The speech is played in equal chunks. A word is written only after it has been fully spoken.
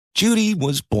Judy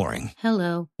was boring.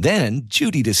 Hello. Then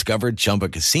Judy discovered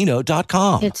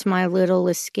ChumbaCasino.com. It's my little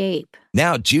escape.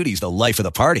 Now Judy's the life of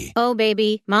the party. Oh,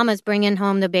 baby, mama's bringing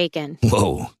home the bacon.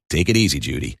 Whoa, take it easy,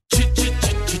 Judy.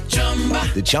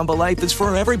 The Chumba life is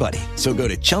for everybody. So go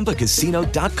to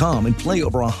ChumbaCasino.com and play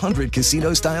over 100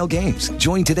 casino-style games.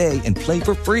 Join today and play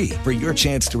for free for your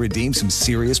chance to redeem some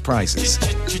serious prizes.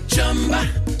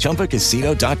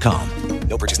 ChumbaCasino.com.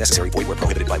 No purchase necessary. Void where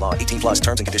prohibited by law. 18 plus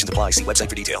terms and conditions apply. See website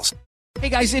for details. Hey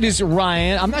guys, it is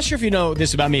Ryan. I'm not sure if you know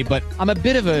this about me, but I'm a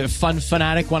bit of a fun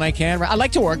fanatic when I can. I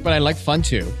like to work, but I like fun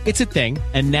too. It's a thing.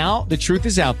 And now the truth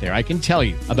is out there. I can tell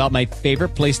you about my favorite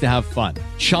place to have fun.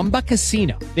 Chumba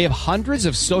Casino. They have hundreds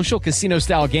of social casino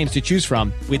style games to choose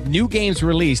from with new games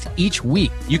released each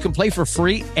week. You can play for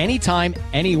free anytime,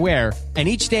 anywhere. And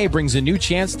each day brings a new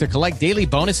chance to collect daily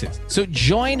bonuses. So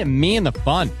join me in the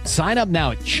fun. Sign up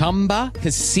now at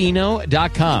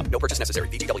ChumbaCasino.com. No purchase necessary.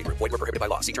 VGW. Void where prohibited by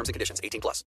law. See terms and conditions. 18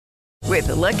 plus. With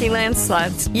the Lucky Land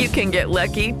Slots, you can get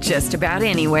lucky just about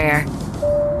anywhere.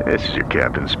 This is your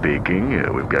captain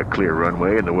speaking. We've got clear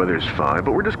runway and the weather's fine,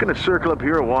 but we're just going to circle up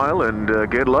here a while and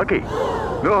get lucky.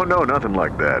 No, nothing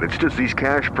like that. It's just these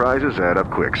cash prizes add up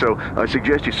quick. So I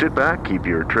suggest you sit back, keep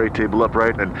your tray table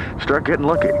upright, and start getting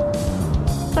lucky.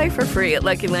 Play for free at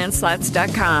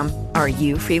LuckyLandSlots.com. Are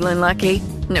you feeling lucky?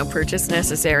 No purchase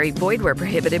necessary. Void where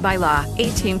prohibited by law.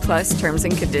 18 plus terms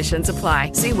and conditions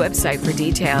apply. See website for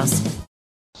details.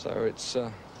 So it's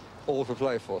all for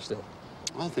play for still.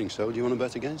 I think so. Do you want to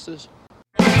bet against us?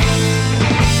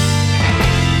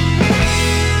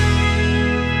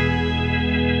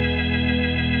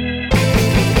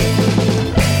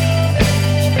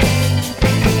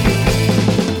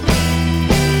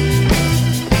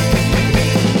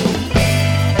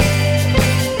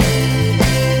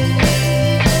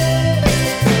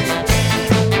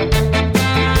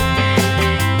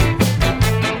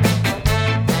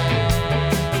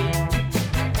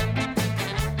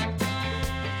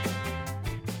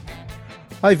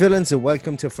 Hi, villains, and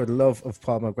welcome to For the Love of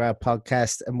Paul McGrath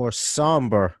podcast, a more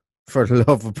somber For the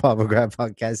Love of Paul McGrath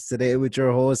podcast today with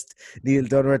your host, Neil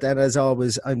Dunworth. And as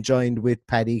always, I'm joined by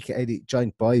Paddy Kelly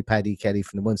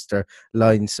from the Munster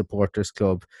Lions Supporters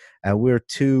Club. We're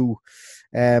two,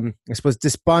 I suppose,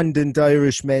 despondent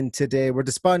Irish men today. We're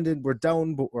despondent, we're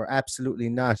down, but we're absolutely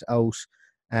not out.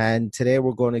 And today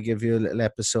we're going to give you a little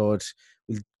episode.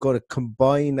 We're going to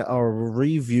combine our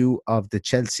review of the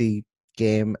Chelsea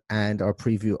game and our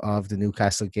preview of the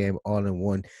Newcastle game all in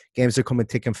one. Games are coming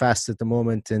thick and fast at the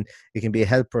moment, and it can be a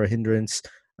help or a hindrance.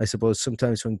 I suppose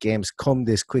sometimes when games come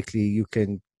this quickly, you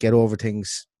can get over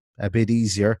things a bit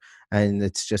easier, and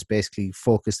it's just basically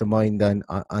focus the mind on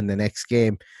the next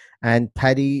game. And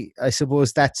Paddy, I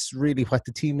suppose that's really what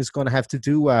the team is going to have to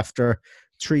do after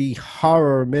 3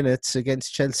 horror minutes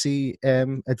against Chelsea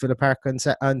at Villa Park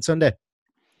on Sunday.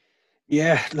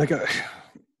 Yeah,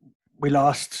 we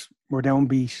lost. We're down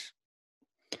beat.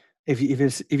 If you'd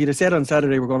have said on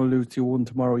Saturday we're going to lose 2-1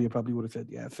 tomorrow, you probably would have said,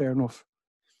 yeah, fair enough.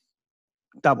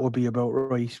 That would be about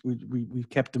right. We've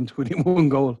kept them to within 1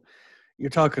 goal. You're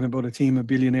talking about a team of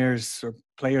billionaires or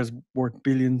players worth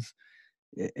billions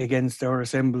against our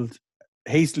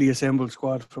hastily assembled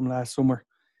squad from last summer.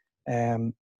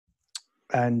 And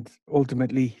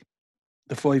ultimately,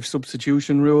 the 5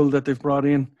 substitution rule that they've brought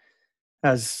in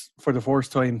has, for the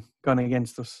first time, gone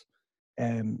against us.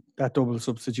 That double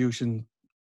substitution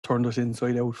turned us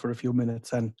inside out for a few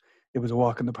minutes, and it was a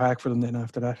walk in the park for them then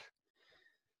after that.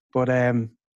 But I'm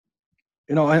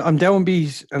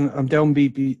downbeat, and I'm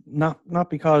downbeat not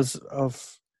because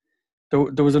of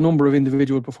there was a number of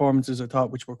individual performances I thought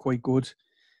which were quite good.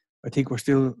 I think we're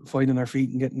still finding our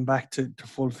feet and getting back to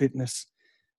full fitness.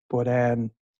 But I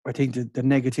think the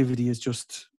negativity has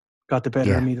just got the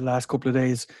better of me the last couple of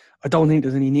days. I don't think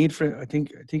there's any need for it. I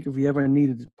think if we ever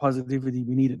needed positivity,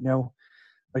 we need it now.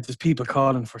 Like, there's people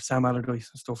calling for Sam Allardyce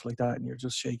and stuff like that, and you're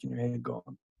just shaking your head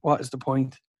going, what is the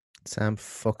point? Sam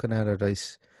fucking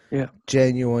Allardyce. Yeah.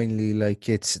 Genuinely, like,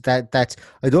 it's that's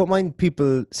I don't mind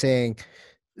people saying,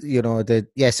 you know, that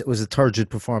yes, it was a turgid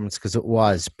performance, because it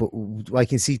was, but I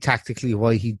can see tactically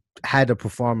why he had a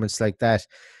performance like that.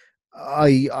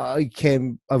 I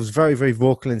was very, very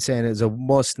vocal in saying it was a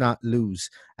must not lose,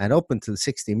 and up until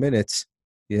 60 minutes,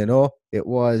 you know, we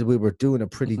were doing a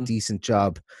pretty decent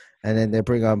job, and then they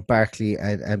bring on Barkley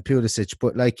and Pulisic.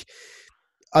 But like,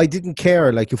 I didn't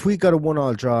care. Like, if we got a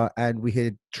 1-1 draw and we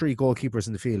had 3 goalkeepers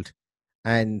in the field,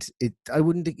 and it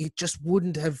just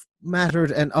wouldn't have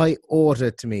mattered, and I owed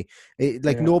it to me.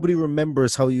 Nobody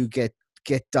remembers how you get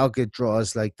get dogged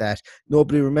draws like that.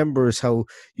 Nobody remembers how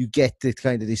you get the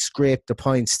kind of they scrape the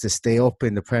points to stay up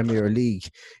in the Premier League,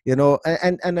 you know.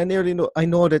 And I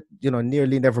know that, you know,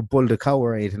 nearly never bulled a cow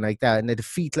or anything like that, and a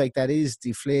defeat like that is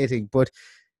deflating. But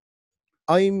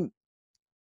I'm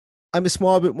a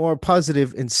small bit more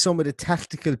positive in some of the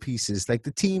tactical pieces, like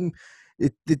the team.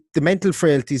 The mental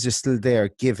frailties are still there,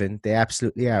 given they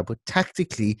absolutely are. But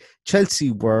tactically,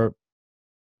 Chelsea were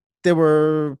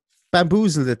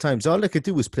bamboozled at times. All they could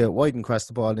do was play it wide and cross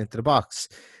the ball into the box.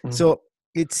 So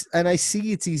and I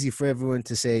see it's easy for everyone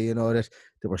to say, you know, that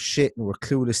they were shit and were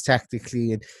clueless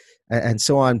tactically and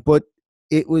so on. But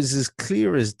it was as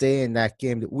clear as day in that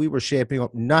game that we were shaping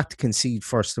up not to concede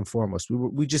first and foremost.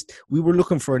 We were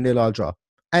looking for a 0-0 draw.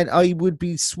 And I would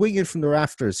be swinging from the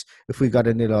rafters if we got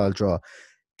a 0-0 draw.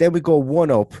 Then we go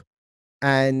 1-up,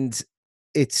 and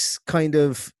it's kind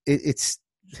of it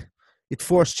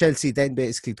forced Chelsea then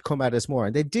basically to come at us more.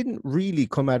 And they didn't really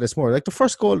come at us more. Like the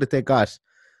first goal that they got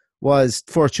was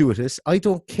fortuitous. I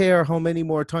don't care how many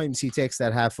more times he takes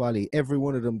that half volley. Every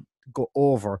one of them go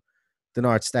over the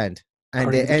north stand.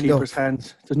 And they end keeper's up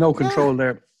hands. There's no control there.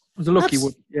 It was a lucky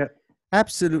one. Yeah.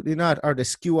 Absolutely not. Or the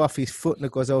skew off his foot and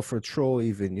it goes out for a throw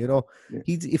even, you know. Yeah.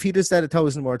 If he does that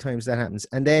 1,000 more times, that happens.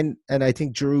 And I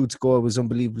think Giroud's goal was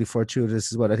unbelievably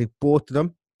fortuitous as well. I think both of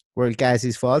them were El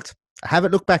Ghazi's fault. I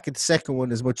haven't looked back at the second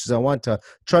one as much as I want to.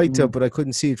 Tried to, but I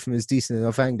couldn't see it from his decent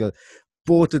enough angle.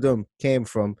 Both of them came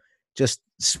from just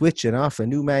switching off. A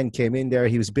new man came in there.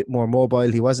 He was a bit more mobile.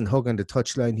 He wasn't hugging the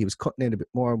touchline. He was cutting in a bit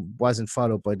more. Wasn't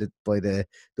followed by the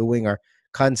winger.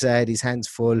 Konsa had his hands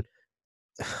full.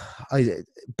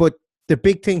 But the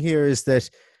big thing here is that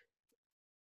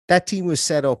team was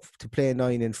set up to play a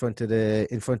 9 or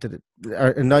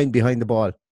a 9 behind the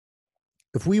ball.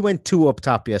 If we went 2 up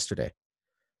top yesterday,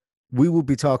 we would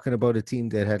be talking about a team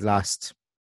that had lost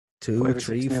 2,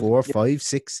 3, 4, 5,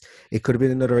 6. It could have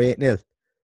been another 8-0.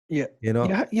 Yeah, you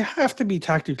know, you have to be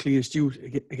tactically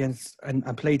astute against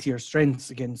and play to your strengths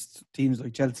against teams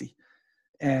like Chelsea.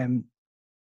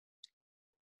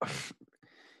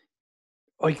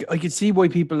 I could see why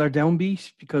people are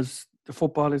downbeat because the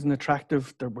football isn't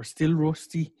attractive. We're still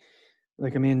rusty.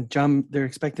 Like, I mean, they're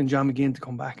expecting John McGinn to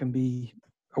come back and be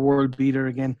a world beater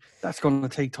again. That's going to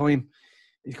take time.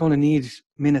 He's going to need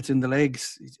minutes in the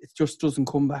legs. It just doesn't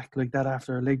come back like that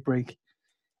after a leg break.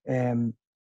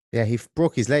 Yeah, he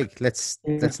broke his leg. Let's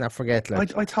not forget.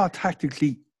 Like, I thought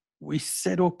tactically we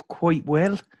set up quite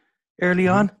well early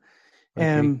on.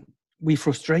 We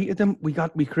frustrated them.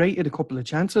 We created a couple of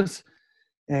chances.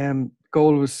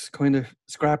 Goal was kind of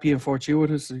scrappy and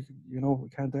fortuitous. You know, we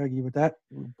can't argue with that,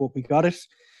 but we got it.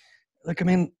 Like, I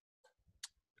mean,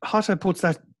 Hossa puts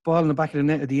that ball in the back of the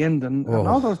net at the end, and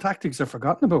all those tactics are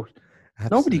forgotten about.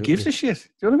 Absolutely. Nobody gives a shit.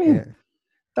 Do you know what I mean? Yeah.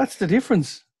 That's the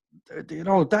difference. You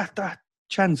know, that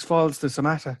chance falls to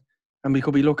Samatta, and we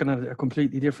could be looking at a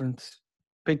completely different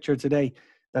picture today.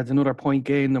 That's another point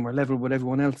gain, and we're level with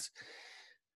everyone else.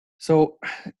 So,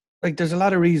 like, there's a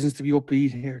lot of reasons to be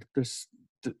upbeat here. There's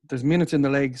minutes in the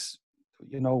legs.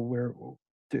 You know, where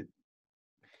the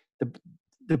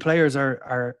players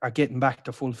are getting back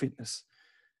to full fitness.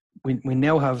 We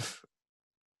now have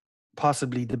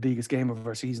possibly the biggest game of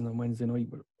our season on Wednesday night,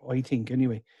 I think,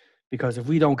 anyway. Because if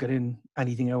we don't get in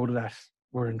anything out of that,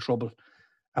 we're in trouble.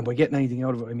 And by getting anything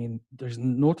out of it, I mean, there's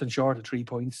nothing short of 3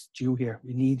 points due here.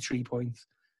 We need 3 points.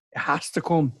 It has to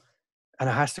come, and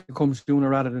it has to come sooner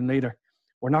rather than later.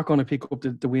 We're not going to pick up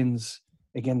the wins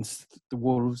against the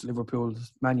Wolves,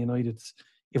 Liverpool's, Man United's,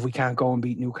 if we can't go and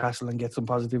beat Newcastle and get some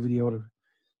positivity out of it.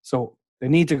 So they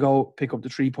need to go pick up the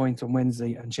 3 points on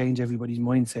Wednesday and change everybody's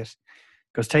mindset,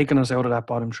 because taking us out of that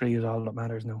bottom 3 is all that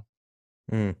matters now.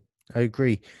 I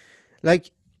agree.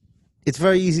 Like, it's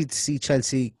very easy to see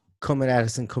Chelsea coming at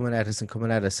us,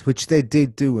 which they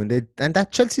did do, and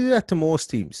that Chelsea did that to most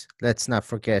teams. Let's not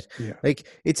forget. Yeah. Like,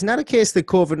 it's not a case that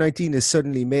COVID-19 has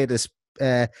suddenly made us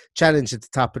challenge at the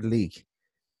top of the league.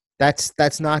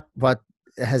 That's not what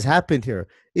has happened here.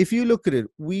 If you look at it,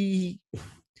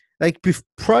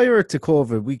 prior to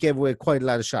COVID, we gave away quite a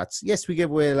lot of shots. Yes, we gave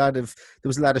away there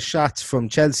was a lot of shots from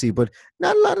Chelsea, but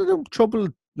not a lot of them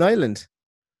troubled Nyland.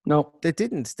 No, they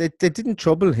didn't. They didn't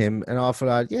trouble him an awful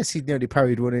lot. Yes, he nearly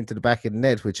parried one into the back of the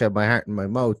net, which had my heart in my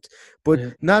mouth.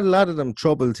 But not a lot of them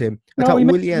troubled him. I thought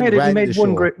Willian ran the show.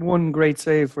 He made one great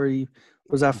save where he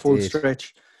was at full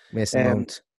stretch. Mason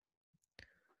Mount.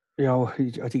 You know, I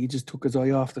think he just took his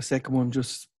eye off the second one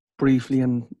just briefly,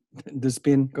 and the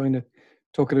spin kind of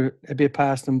took it a bit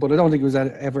past him. But I don't think it was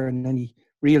ever in any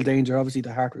real danger. Obviously,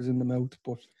 the heart was in the mouth,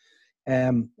 but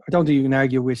I don't think you can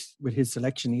argue with his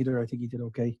selection either. I think he did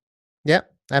okay. Yeah,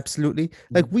 Absolutely.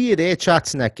 Like, we had 8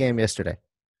 shots in that game yesterday.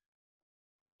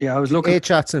 Yeah, I was looking 8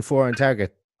 shots and 4 on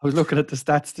target. I was looking at the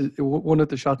stats. One of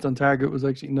the shots on target was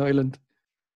actually Nyland.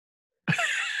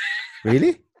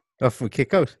 Really? Off from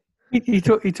kick out. He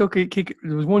took a kick.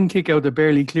 There was one kick out that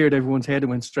barely cleared everyone's head and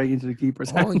went straight into the keeper's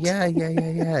hand. Oh, yeah.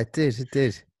 It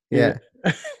did. Yeah.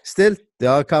 Still, they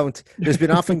all count. There's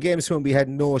been often games when we had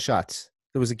no shots.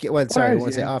 There was I won't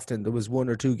say often. There was 1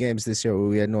 or 2 games this year where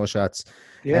we had no shots.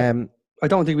 Yeah. I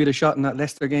don't think we had a shot in that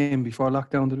Leicester game before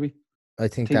lockdown, did we? I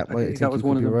think that was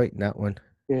one of them. Right in that one.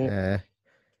 Yeah.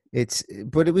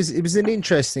 But it was an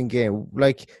interesting game.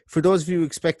 Like, for those of you who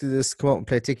expected us to come out and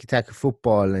play tiki-taka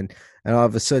football, and all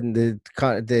of a sudden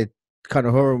the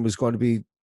Conor Horan was going to be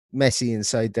messy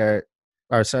inside there.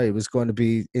 Or sorry, it was going to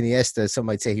be Iniesta. Some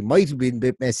might say he might have been a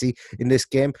bit messy in this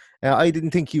game. I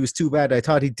didn't think he was too bad. I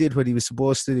thought he did what he was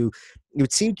supposed to do. It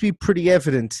would seem to be pretty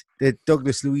evident that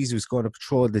Douglas Luiz was going to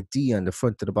patrol the D on the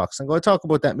front of the box. I'm going to talk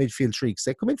about that midfield three because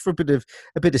they come in for a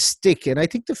bit of stick, and I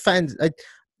think the fans.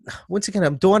 Once again, I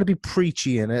don't want to be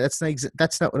preachy, and that's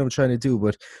not what I'm trying to do.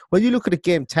 But when you look at a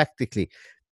game tactically,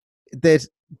 that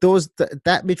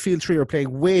midfield three are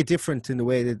playing way different than the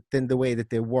way that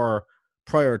they were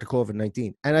prior to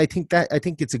COVID-19, and I think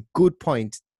it's a good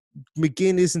point.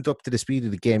 McGinn isn't up to the speed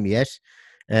of the game yet.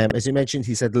 As you mentioned,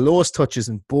 he's had the lowest touches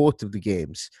in both of the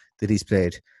games that he's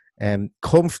played.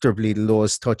 Comfortably the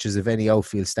lowest touches of any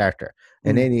outfield starter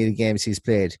in any of the games he's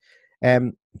played.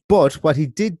 But what he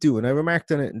did do, and I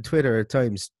remarked on it on Twitter at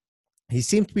times, he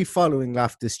seemed to be following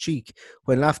Loftus-Cheek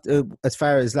when as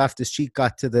far as Loftus-Cheek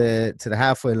got to the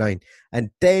halfway line, and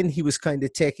then he was kind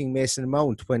of taking Mason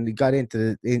Mount when he got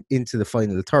into the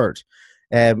final third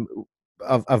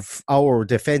of our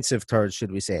defensive third,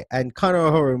 should we say. And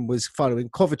Conor Horan was following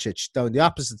Kovacic down the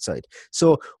opposite side.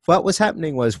 So what was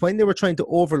happening was when they were trying to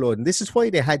overload, and this is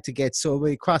why they had to get so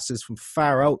many crosses from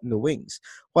far out in the wings.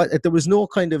 There was no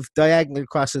kind of diagonal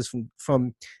crosses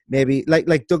from maybe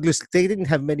like Douglas. They didn't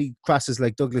have many crosses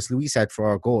like Douglas Luiz had for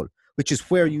our goal, which is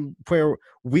where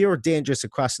we're dangerous at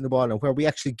crossing the ball and where we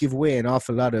actually give away an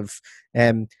awful lot of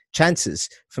chances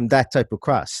from that type of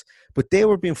cross. But they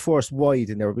were being forced wide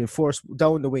and they were being forced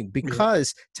down the wing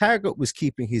because Targett was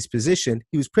keeping his position.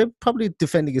 He was probably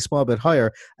defending a small bit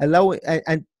higher, allowing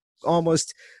and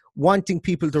almost wanting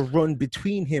people to run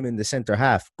between him and the centre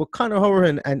half. But Conor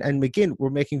Horan and McGinn were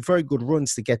making very good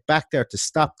runs to get back there to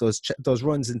stop those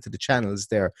runs into the channels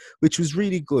there, which was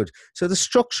really good. So the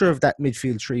structure of that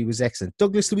midfield three was excellent.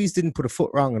 Douglas Luiz didn't put a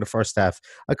foot wrong in the first half.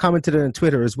 I commented on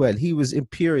Twitter as well. He was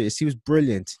imperious. He was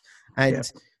brilliant.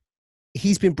 And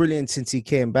he's been brilliant since he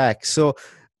came back. So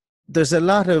there's a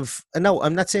lot of... No,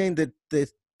 I'm not saying that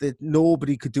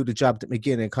nobody could do the job that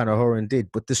McGinn and Conor Horan did,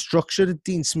 but the structure that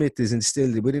Dean Smith is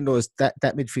instilled within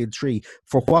that midfield three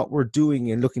for what we're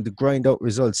doing and looking to grind out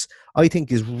results, I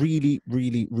think is really,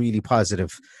 really, really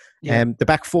positive. The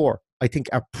back four, I think,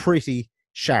 are pretty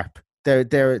sharp.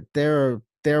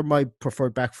 They're my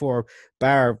preferred back four,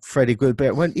 bar Freddie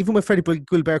Guilbert. Even when Freddie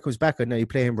Guilbert comes back, I know you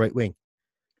play him right wing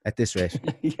at this rate.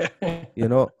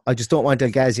 I just don't want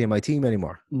El Ghazi in my team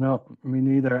anymore. No, me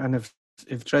neither. And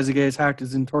if Trezeguet's heart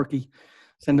is in Turkey,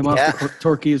 send him off to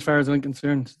Turkey as far as I'm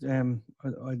concerned.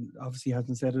 I obviously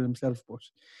hasn't said it himself, but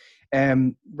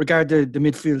regarding the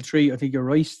midfield three, I think you're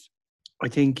right. I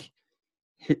think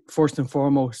first and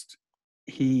foremost,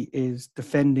 he is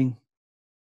defending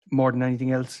more than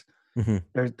anything else. Mm-hmm.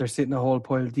 They're sitting a whole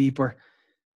pile deeper.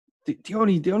 The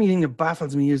only thing that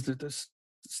baffles me is that there's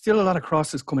still a lot of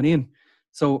crosses coming in.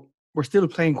 So we're still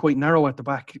playing quite narrow at the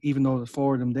back, even though there's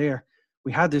four of them there.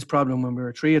 We had this problem when we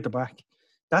were three at the back.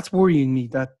 That's worrying me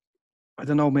that, I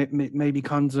don't know, maybe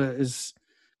Konza is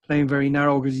playing very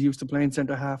narrow because he's used to playing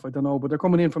centre half. I don't know. But they're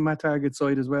coming in from Matt Targett's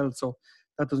side as well. So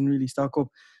that doesn't really stock up.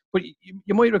 But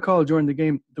you might recall during the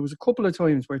game, there was a couple of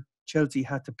times where Chelsea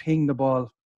had to ping the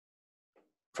ball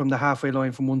from the halfway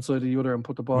line from one side to the other and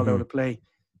put the ball out of play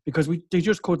because they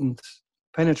just couldn't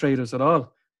penetrate us at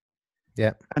all.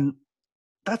 Yeah. And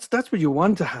that's what you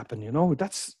want to happen,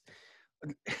 That's...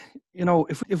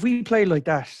 if we play like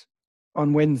that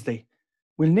on Wednesday,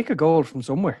 we'll nick a goal from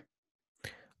somewhere.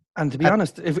 And to be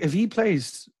honest, if he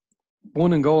plays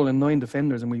 1 goal and 9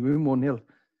 defenders and we win 1-0,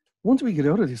 once we get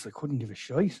out of this, I couldn't give a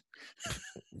shite.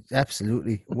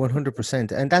 Absolutely,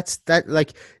 100%. And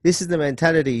this is the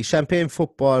mentality. Champagne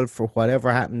football, for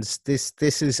whatever happens, this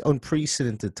is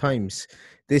unprecedented times.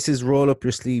 This is roll up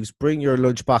your sleeves, bring your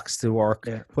lunchbox to work,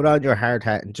 put on your hard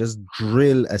hat and just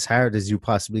drill as hard as you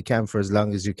possibly can for as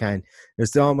long as you can.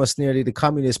 There's almost nearly the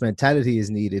communist mentality is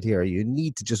needed here. You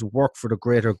need to just work for the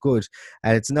greater good.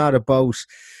 And it's not about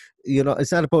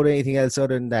it's not about anything else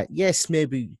other than that. Yes,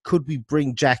 maybe could we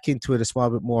bring Jack into it a small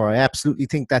bit more? I absolutely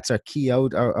think that's our key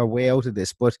out, our way out of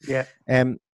this. But Yeah.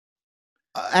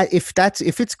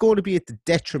 If it's going to be at the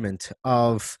detriment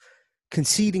of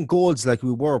conceding goals like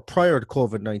we were prior to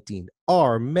COVID-19,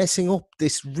 or messing up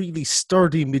this really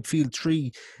sturdy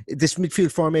this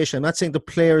midfield formation. I'm not saying the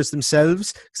players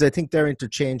themselves, because I think they're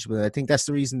interchangeable. I think that's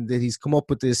the reason that he's come up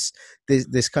with this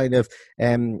kind of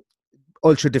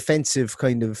ultra defensive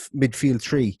kind of midfield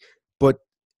three. But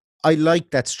I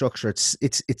like that structure.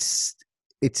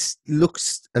 It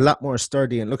looks a lot more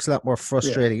sturdy and looks a lot more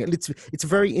frustrating. Yeah. It's a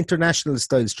very international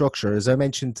style structure, as I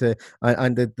mentioned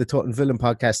on the Total Villain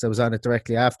podcast. I was on it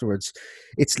directly afterwards.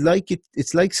 It's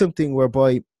like something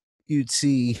whereby you'd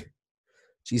see.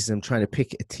 Jesus, I'm trying to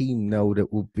pick a team now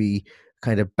that would be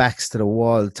kind of backs to the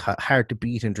wall, hard to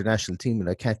beat international team, and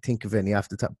I can't think of any off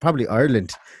the top. Probably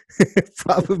Ireland.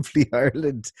 Probably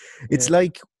Ireland. It's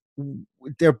like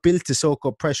they're built to soak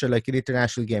up pressure like an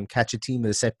international game, catch a team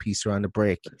with a set piece around a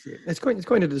break. It's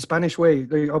kind of the Spanish way.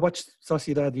 I watched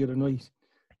Sociedad the other night.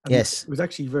 And yes. It was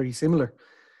actually very similar.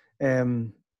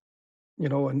 And they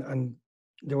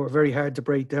were very hard to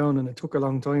break down, and it took a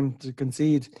long time to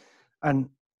concede. And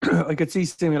I could see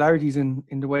similarities in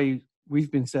the way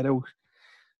we've been set out.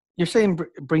 You're saying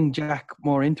bring Jack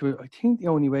more into it. I think the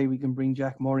only way we can bring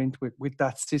Jack more into it with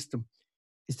that system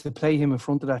is to play him in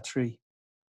front of that tree.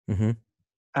 Mm-hmm.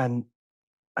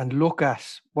 And look at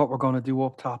what we're going to do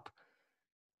up top.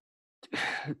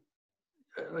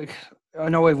 Like, I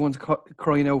know everyone's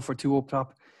crying out for two up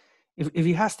top. If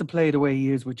he has to play the way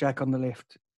he is with Jack on the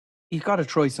left, he's got to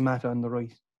try Samatta on the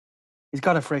right. He's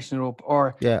got to freshen it up.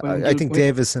 Or I think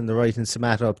Davis on the right and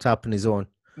Samatta up top on his own.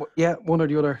 Yeah, one or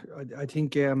the other. I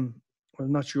think I'm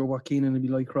not sure what Keenan would be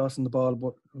like crossing the ball,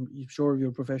 but I'm sure if you're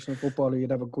a professional footballer,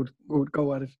 you'd have a good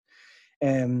go at it.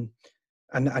 And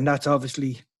that's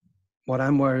obviously what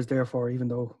Anwar is there for, even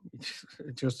though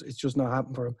it's just not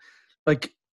happened for him.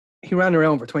 Like, he ran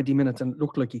around for 20 minutes and it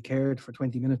looked like he cared for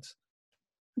 20 minutes.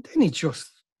 And then he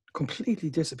just completely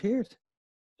disappeared.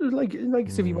 It was like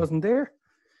as if he wasn't there.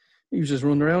 He was just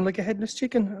running around like a headless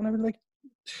chicken. And I was like,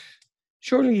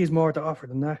 surely he's more to offer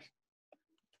than that.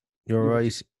 You're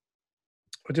right.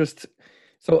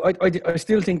 I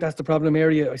still think that's the problem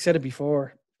area. I said it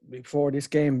before this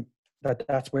game,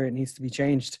 that's where it needs to be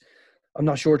changed. I'm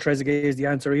not sure Trezeguet is the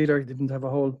answer either. He didn't have a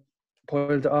whole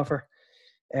pile to offer.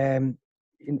 In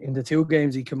the two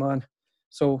games he came on.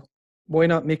 So why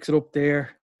not mix it up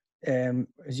there?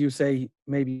 As you say,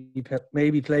 maybe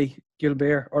play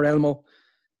Gilbert or Elmo.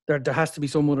 There has to be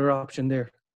some other option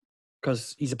there,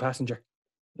 because he's a passenger,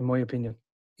 in my opinion.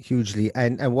 Hugely.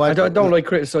 And what I don't like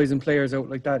criticising players out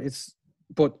like that.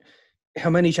 But how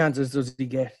many chances does he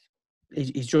get?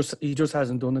 He just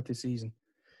hasn't done it this season.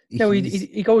 Now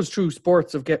he goes through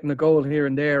spurts of getting a goal here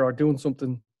and there or doing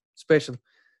something special.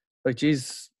 Like,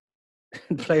 geez,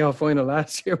 playoff final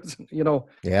last year was,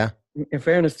 Yeah. In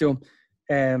fairness to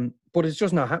him, but it's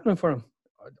just not happening for him.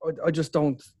 I just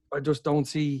don't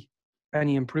see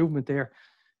any improvement there.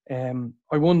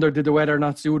 I wonder, did the weather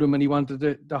not suit him and he wanted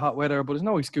the hot weather? But there's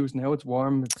no excuse now. It's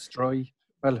warm, it's dry.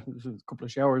 Well, there's a couple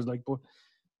of showers, but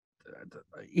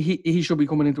he should be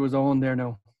coming into his own there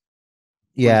now.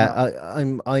 Yeah,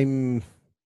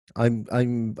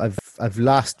 I've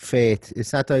lost faith.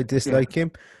 It's not that I dislike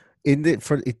him.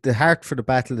 The heart for the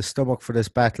battle, the stomach for this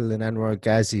battle, and Anwar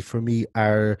Ghazi for me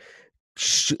are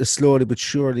slowly but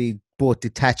surely both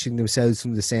detaching themselves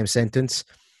from the same sentence.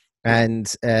 And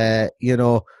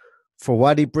for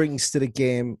what he brings to the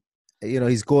game,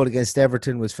 his goal against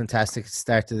Everton was fantastic at the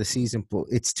start of the season, but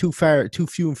it's too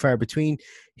few and far between.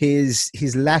 His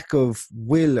lack of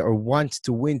will or want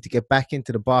to win, to get back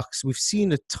into the box. We've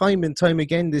seen it time and time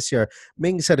again this year.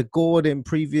 Mings had a go at him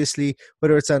previously,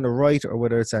 whether it's on the right or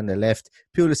whether it's on the left.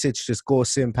 Pulisic just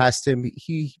goes in past him.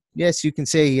 Yes, you can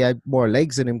say he had more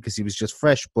legs in him because he was just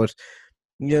fresh, but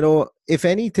if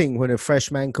anything, when a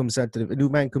new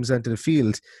man comes onto the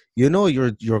field,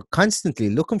 you're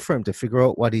constantly looking for him to figure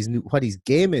out what his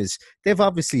game is. They've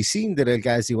obviously seen that El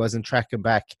Ghazi wasn't tracking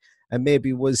back and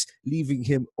maybe was leaving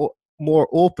him more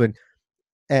open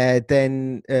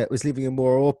than he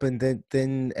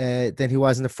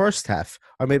was in the first half,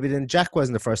 or maybe then Jack was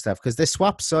in the first half, because they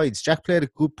swapped sides. Jack played a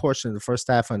good portion of the first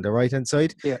half on the right hand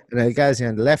side, and El Ghazi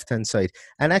on the left hand side.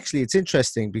 And actually, it's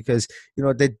interesting because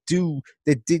they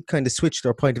did kind of switch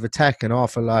their point of attack an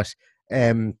awful lot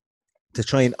to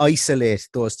try and isolate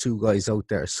those two guys out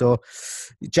there. So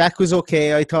Jack was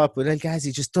okay, I thought, but El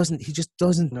Ghazi just doesn't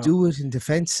do it in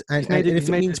defence. And if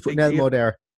it means putting Elmo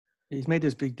there. He's made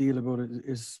this big deal about it,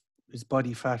 his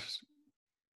body fat.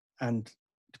 And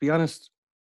to be honest,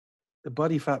 the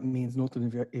body fat means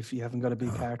nothing if you haven't got a big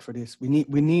heart for this. We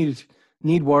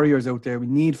need warriors out there. We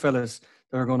need fellas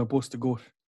that are going to bust a gut.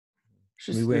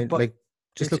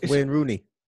 Look Wayne Rooney.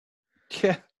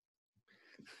 Yeah,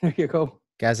 there you go.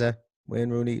 Gaza, Wayne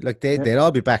Rooney, they'd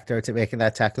all be back there to making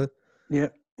that tackle. Yeah,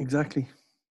 exactly.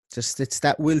 Just it's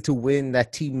that will to win,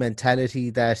 that team mentality,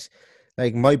 that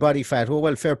like my body fat. Oh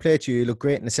well, fair play to you. You look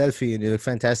great in a selfie and you look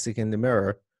fantastic in the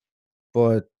mirror,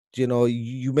 but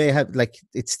you may have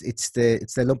it's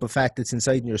the lump of fat that's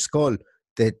inside in your skull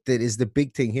that is the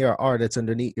big thing here, or that's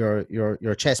underneath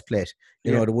your chest plate.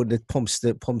 You know, the one that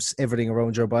pumps everything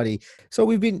around your body. So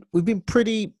we've been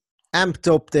pretty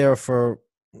amped up there for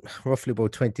roughly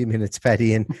about 20 minutes,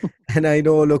 Paddy, and I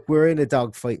know, look, we're in a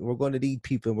dogfight and we're going to need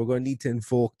people, and we're going to need to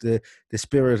invoke the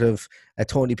spirit of a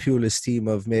Tony Pulis team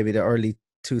of maybe the early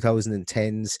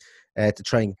 2010s to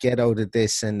try and get out of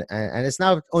this, and it's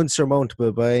not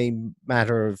unsurmountable by any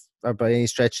matter of, or by any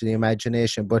stretch of the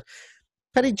imagination. But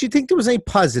Paddy, do you think there was any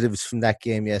positives from that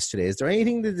game yesterday? Is there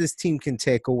anything that this team can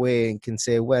take away and can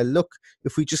say, well, look,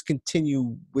 if we just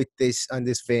continue with this on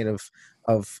this vein of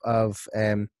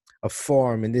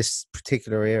form in this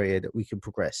particular area, that we can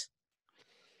progress?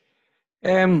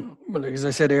 Well, as I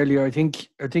said earlier, I think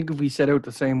if we set out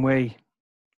the same way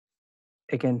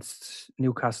against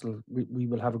Newcastle, we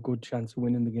will have a good chance of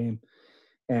winning the game.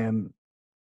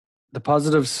 The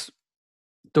positives,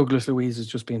 Douglas Luiz has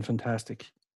just been fantastic.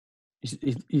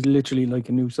 He's literally like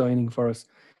a new signing for us.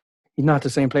 He's not the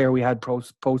same player we had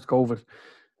post-COVID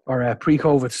or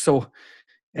pre-COVID. So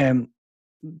to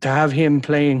have him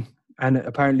playing, and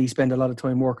apparently spend a lot of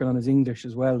time working on his English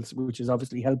as well, which has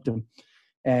obviously helped him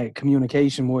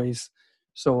communication-wise.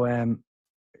 So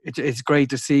it's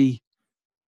great to see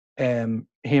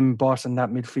him bossing that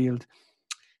midfield.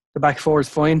 The back four is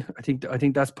fine. I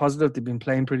think that's positive. They've been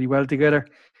playing pretty well together.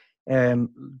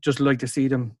 Just like to see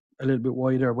them a little bit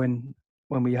wider when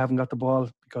we haven't got the ball,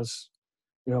 because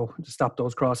to stop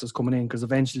those crosses coming in. Because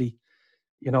eventually,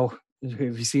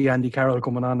 if you see Andy Carroll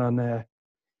coming on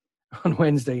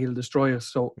Wednesday, he'll destroy us.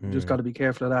 So just got to be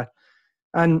careful of that.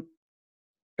 And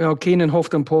Keenan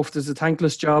huffed and puffed. It's a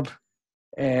thankless job,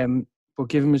 but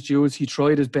give him his dues. He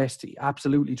tried his best. He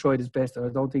absolutely tried his best. I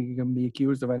don't think he can be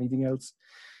accused of anything else.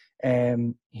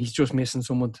 He's just missing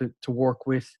someone to work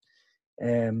with.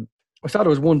 I thought there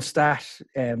was one stat.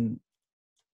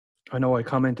 I know I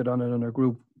commented on it on our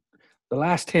group. The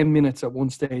last 10 minutes at one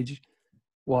stage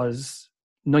was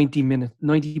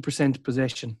 90%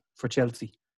 possession for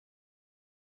Chelsea,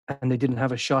 and they didn't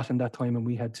have a shot in that time, and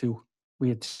we had two. We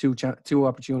had two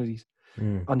opportunities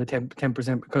on the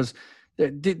 10%, because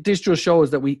this just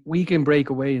shows that we can break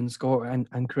away and score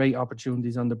and create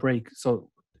opportunities on the break.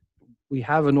 So we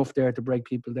have enough there to break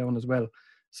people down as well.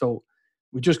 So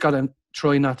we just got to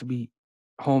try not to be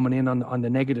homing in on the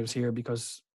negatives here,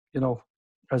 because,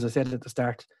 as I said at the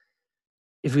start,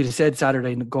 if we'd have said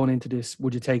Saturday going into this,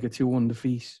 would you take a 2-1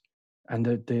 defeat and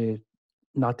the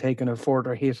not taking a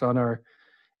further hit on our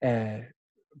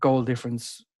goal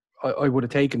difference, I would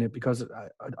have taken it, because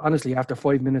honestly, after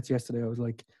 5 minutes yesterday, I was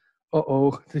like,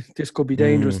 this could be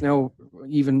dangerous now,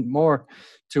 even more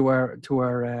to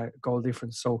our goal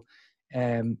difference. So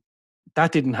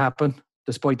that didn't happen,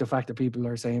 despite the fact that people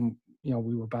are saying,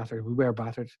 we were battered. We were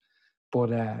battered,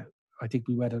 but I think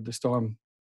we weathered the storm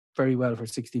very well for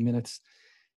 60 minutes.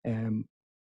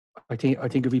 I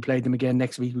think if we played them again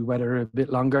next week, we weather a bit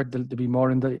longer. There'll be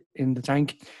more in the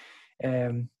tank.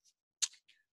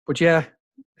 But yeah,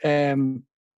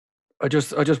 I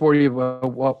just worry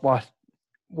about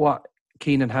what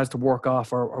Keenan has to work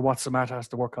off, or what Samata has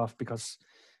to work off, because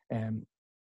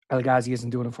El Ghazi isn't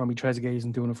doing it for me, Trezeguet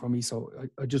isn't doing it for me. So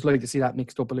I just like to see that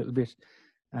mixed up a little bit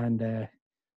and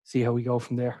see how we go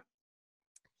from there.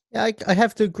 Yeah, I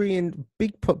have to agree. And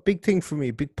big thing for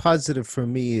me, big positive for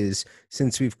me is,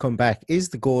 since we've come back, is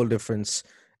the goal difference.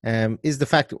 Is the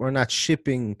fact that we're not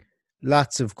shipping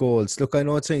lots of goals. Look, I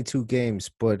know it's only 2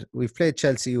 games, but we've played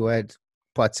Chelsea, who had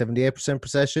 78%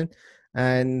 possession,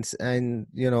 and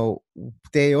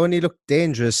they only looked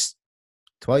dangerous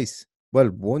twice. Well,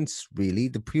 once really.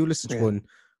 The Pulisic one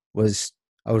was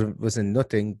in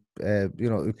nothing.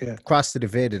 Crossed it,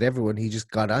 evaded everyone. He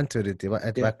just got onto it at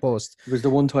the back post. It was the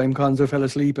one time Konza fell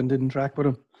asleep and didn't track with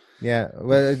him. Yeah,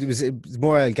 well, it was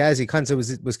more El Ghazi. Konza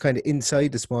was kind of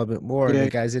inside the small bit more, and El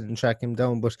Ghazi didn't track him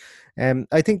down. But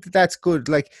I think that's good.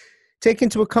 Like, take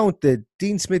into account that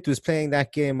Dean Smith was playing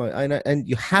that game, and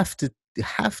you have to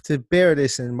bear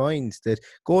this in mind, that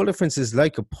goal difference is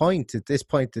like a point at this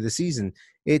point of the season.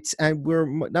 And we're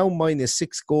now minus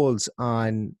 6 goals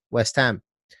on West Ham,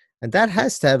 and that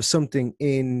has to have something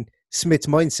in Smith's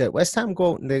mindset. West Ham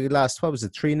go out in the last,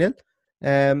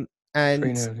 3-0. and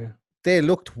 3-0, yeah. they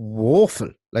looked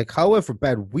woeful. Like, however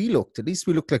bad we looked, at least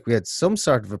we looked like we had some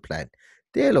sort of a plan.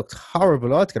 They looked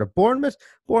horrible altogether. Bournemouth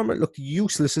looked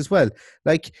useless as well.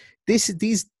 Like,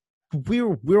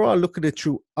 we're all looking at it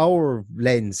through our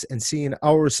lens and seeing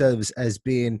ourselves as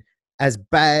being as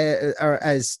bad or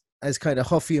as kind of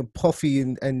huffy and puffy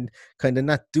and kind of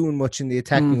not doing much in the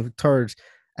attacking third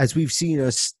as we've seen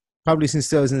us probably since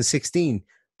 2016.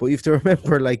 But you have to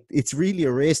remember, like, it's really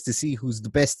a race to see who's the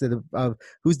best of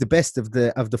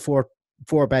the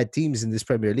four bad teams in this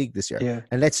Premier League this year. Yeah.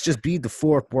 And let's just be the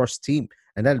fourth worst team,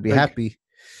 and that'll be Like, happy.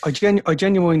 I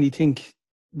genuinely think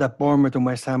that Bournemouth and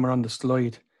West Ham are on the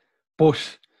slide,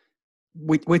 but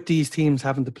with these teams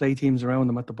having to play teams around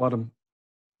them at the bottom,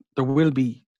 there will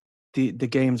be the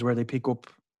games where they pick up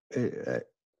a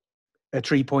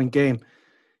 3-point game,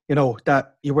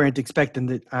 that you weren't expecting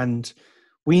it, and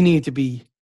we need to be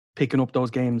picking up those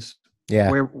games.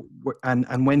 Yeah.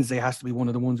 And Wednesday has to be one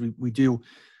of the ones we do.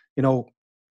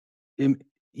 We'd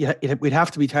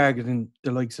have to be targeting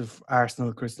the likes of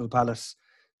Arsenal, Crystal Palace,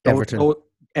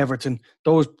 Everton.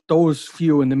 Those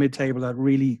few in the mid-table that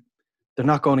really, they're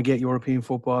not going to get European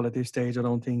football at this stage, I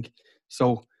don't think.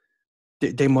 So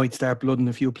they might start blooding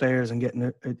a few players and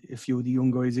getting a few of the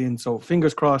young guys in. So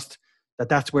fingers crossed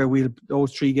that's where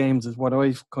those 3 games is what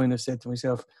I've kind of said to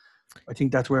myself. I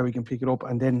think that's where we can pick it up,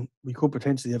 and then we could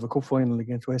potentially have a cup final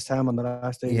against West Ham on the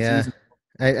last day of the season.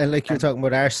 And like you're talking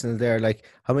about Arsenal there, like,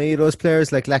 how many of those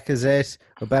players like Lacazette,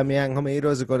 Aubameyang, how many of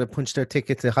those are going to punch their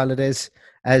ticket to holidays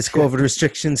as COVID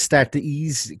restrictions start to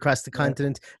ease across the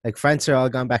continent? Like, France are all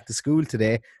gone back to school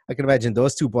today. I can imagine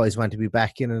those 2 boys want to be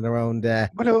back in and around.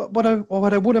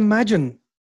 What I would imagine,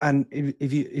 and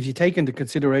if you take into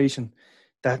consideration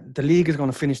that the league is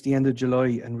going to finish the end of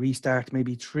July and restart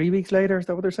maybe 3 weeks later, is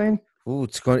that what they're saying? Oh,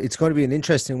 it's going to be an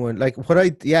interesting one. Like,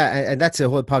 and that's a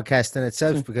whole podcast in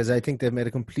itself, because I think they've made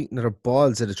a complete another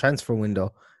balls at a transfer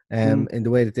window. In the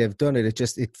way that they've done it,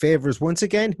 it favors, once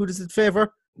again, who does it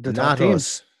favor? Not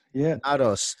us. Yeah, not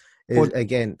us.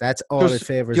 Again, that's all it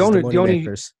favors. The money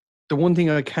makers. The one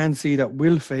thing I can see that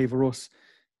will favor us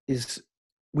is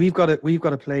we've got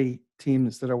to play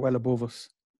teams that are well above us,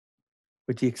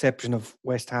 with the exception of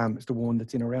West Ham is the one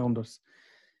that's in around us.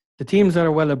 The teams that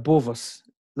are well above us,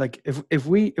 like if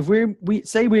we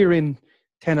say we're in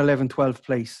 10, 11, 12th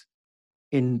place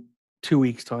in 2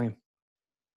 weeks' time,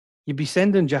 you'd be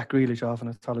sending Jack Grealish off on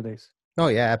his holidays. Oh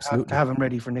yeah, absolutely. To have him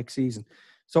ready for next season.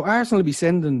 So Arsenal will be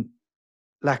sending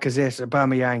Lacazette,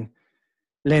 Aubameyang,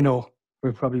 Leno,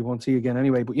 we probably won't see again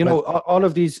anyway. But all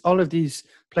of these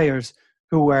players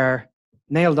who are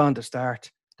nailed on to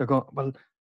start, they're going, well,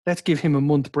 let's give him a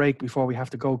month break before we have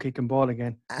to go kicking ball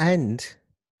again. And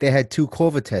they had 2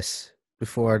 COVID tests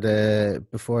before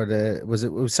it was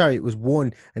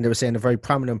one, and they were saying a very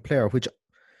prominent player, which,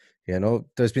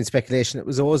 there's been speculation it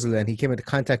was Ozil, and he came into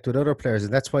contact with other players,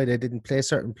 and that's why they didn't play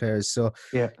certain players. So,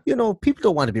 people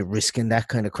don't want to be risking that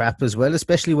kind of crap as well,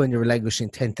 especially when you're languishing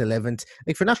 10th, 11th. Like,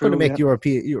 if you're not going to make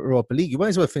Europa League, you might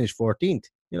as well finish 14th,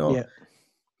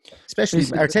 Especially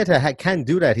Arteta can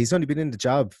do that. He's only been in the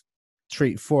job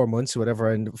 3-4 months or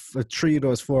whatever, and for 3 of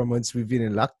those 4 months we've been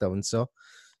in lockdown, so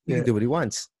he can do what he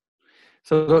wants.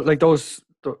 So, like, those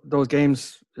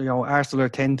games, Arsenal are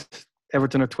 10th,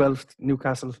 Everton are 12th,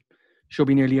 Newcastle should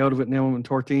be nearly out of it now in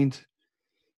 13th.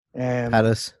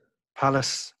 Palace,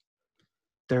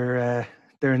 they're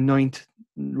 9th.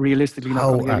 Realistically, not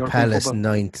how are Palace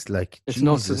 9th? Like, it's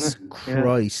Jesus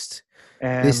Christ,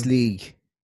 this league.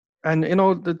 And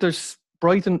there's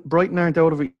Brighton aren't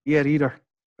out of it yet either.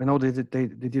 I know they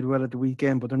did well at the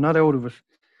weekend, but they're not out of it.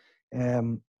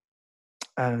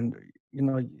 And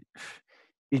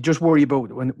you just worry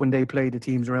about when they play the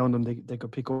teams around them, they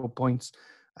could pick up points.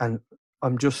 And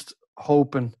I'm just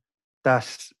hoping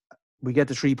that we get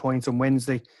the 3 points on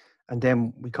Wednesday, and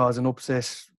then we cause an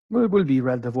upset. Well, it will be a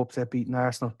relative upset beating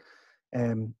Arsenal.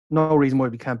 No reason why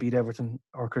we can't beat Everton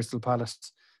or Crystal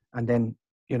Palace. And then,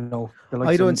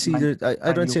 I don't see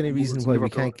any reason why we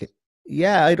can't get.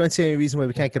 Yeah, I don't see any reason why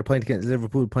we can't get a point against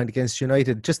Liverpool, a point against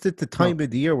United. Just at the time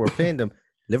of the year we're playing them,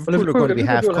 Liverpool are going to be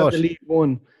half cut. The League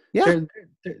One. Yeah,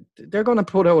 they're going to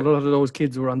put out a lot of those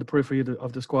kids who are on the periphery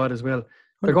of the squad as well.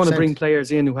 They're 100%. Going to bring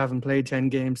players in who haven't played 10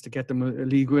 games to get them a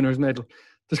league winners medal.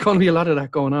 There's going to be a lot of that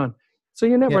going on. So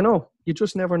you never know. You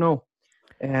just never know.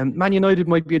 Man United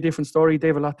might be a different story. They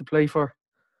have a lot to play for.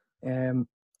 On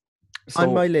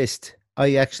my list,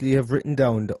 I actually have written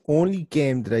down the only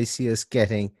game that I see us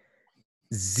getting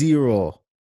 0.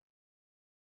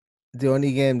 The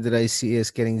only game that I see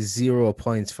us getting 0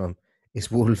 points from is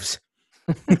Wolves.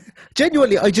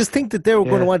 Genuinely, I just think that they were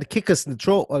going to want to kick us in the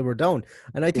throat while we're down.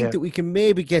 And I think that we can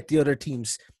maybe get the other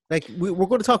teams like we're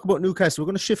going to talk about Newcastle. We're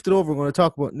going to shift it over. We're going to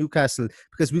talk about Newcastle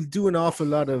because we'll do an awful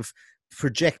lot of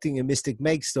projecting and Mystic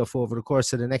Meg stuff over the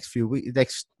course of the next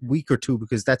week or two,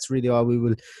 because that's really all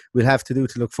we'll have to do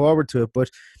to look forward to it. But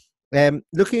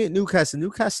looking at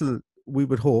Newcastle, we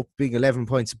would hope, being 11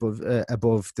 points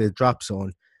above the drop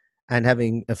zone and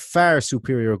having a far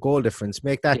superior goal difference,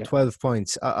 make that 12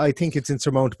 points. I think it's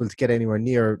insurmountable to get anywhere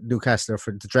near Newcastle, or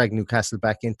to drag Newcastle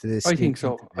back into this. I think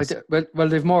so. Well,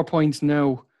 they've more points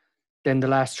now than the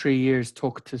last 3 years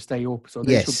took to stay up, so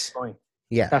they should be fine.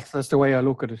 Yeah, that's the way I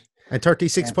look at it. And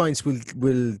 36 points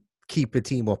will keep a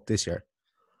team up this year.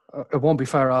 It won't be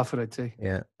far off it, I'd say.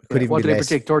 Yeah. What did they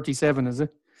predict? 37, is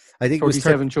it? I think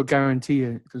 37 should guarantee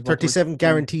it. 37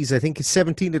 guarantees. I think it's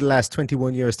 17 of the last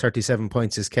 21 years, 37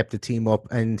 points has kept the team up,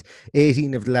 and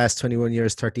 18 of the last 21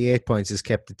 years, 38 points has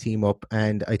kept the team up,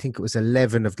 and I think it was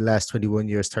 11 of the last 21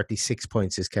 years, 36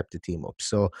 points has kept the team up.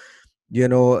 So,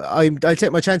 I'll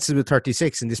take my chances with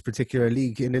 36 in this particular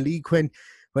league. In a league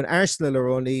when Arsenal are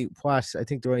only, I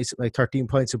think they're only like 13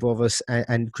 points above us,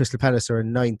 and Crystal Palace are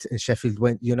in 9th, and Sheffield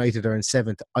United are in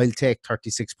 7th. I'll take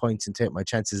 36 points and take my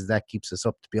chances. That keeps us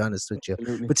up, to be honest with you.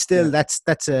 Absolutely. But still, that's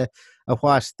a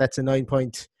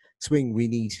 9-point swing we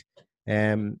need.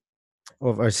 A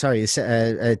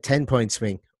 10-point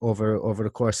swing over the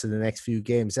course of the next few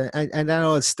games, and that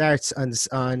all starts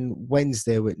on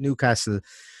Wednesday with Newcastle.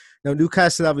 Now,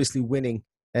 Newcastle obviously winning.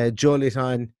 Joe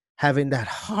Litton having that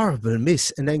horrible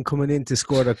miss and then coming in to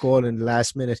score that goal in the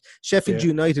last minute. Sheffield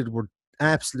United were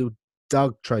absolute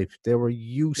dog tripe. They were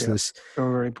useless. Yeah, they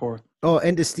were very poor. Oh,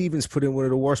 Enda Stevens put in one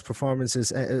of the worst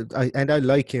performances. I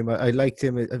like him. I liked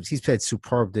him. He's played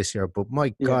superb this year, but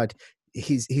my God,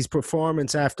 his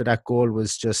performance after that goal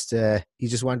was just he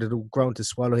just wanted the ground to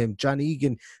swallow him. John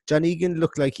Egan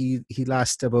looked like he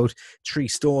lost about 3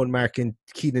 stone, marking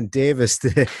Keenan Davis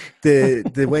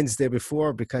the Wednesday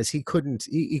before, because he couldn't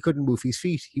move his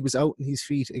feet. He was out on his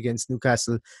feet against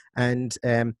Newcastle, and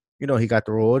he got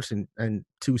the road and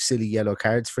 2 silly yellow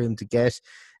cards for him to get.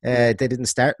 They didn't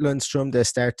start Lundstrom. They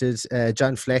started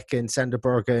John Fleck and Sander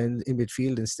Berge in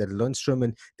midfield instead of Lundstrom,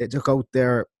 and they took out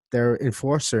their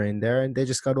enforcer in there, and they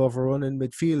just got overrun in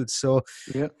midfield. So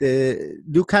the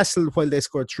Newcastle, while they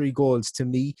scored 3 goals, to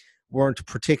me weren't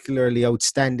particularly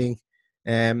outstanding,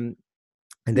 and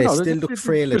they still looked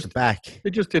frail at the back.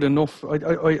 They just did enough.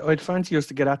 I'd fancy us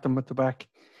to get at them at the back.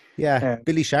 Yeah,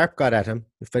 Billy Sharp got at him.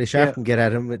 If Billy Sharp can get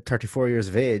at him at 34 years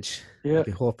of age, I'd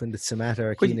be hoping that Samata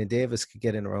or Keenan Davis could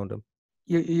get in around him.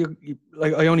 You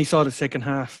I only saw the second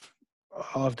half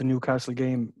of the Newcastle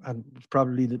game, and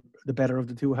probably the better of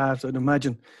the 2 halves, I'd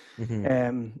imagine.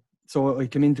 Mm-hmm. So I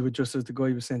came into it just as the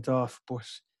guy was sent off, but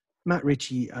Matt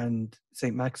Ritchie and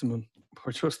St. Maximin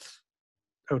were just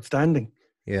outstanding.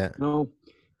 Yeah.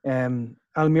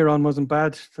 Almiron wasn't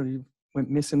bad, so he went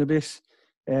missing a bit.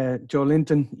 Joe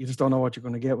Linton, you just don't know what you're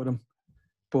going to get with him.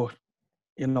 But,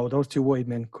 those 2 wide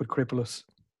men could cripple us.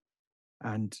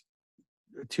 And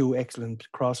 2 excellent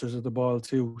crossers of the ball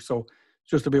too. So it's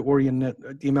just a bit worrying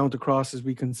that the amount of crosses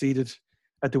we conceded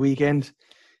at the weekend.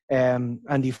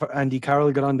 Andy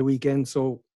Carroll got on the weekend,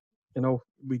 so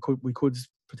we could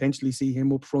potentially see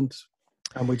him up front,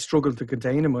 and we'd struggle to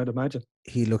contain him, I'd imagine.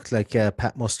 He looked like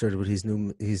Pat Mustard with his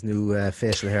new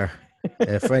facial hair.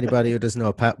 For anybody who doesn't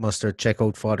know Pat Mustard, check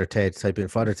out Father Ted. Type in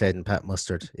Father Ted and Pat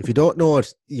Mustard. If you don't know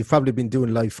it, you've probably been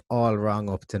doing life all wrong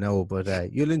up to now,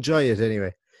 but you'll enjoy it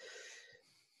anyway.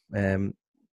 I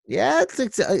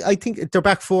think their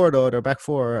back 4 though. Their back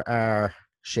 4 are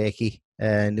shaky.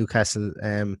 Newcastle.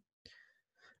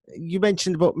 You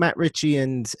mentioned about Matt Ritchie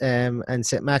and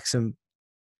St. Maxim.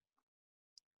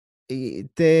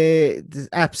 They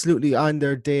absolutely on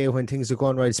their day when things are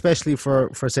going right, especially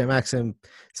for St. Maxim.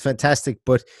 It's fantastic,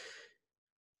 but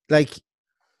like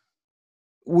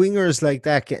wingers like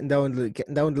that getting down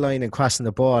the line and crossing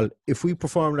the ball, if we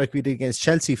perform like we did against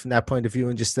Chelsea from that point of view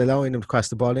and just allowing them to cross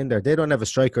the ball in there, they don't have a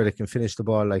striker that can finish the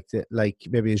ball like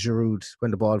maybe a Giroud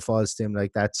when the ball falls to him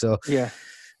like that. So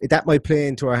that might play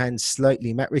into our hands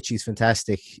slightly. Matt Ritchie's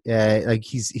fantastic.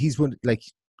 He's one, like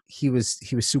he was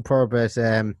superb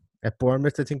at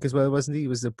Bournemouth, I think, as well, wasn't he? He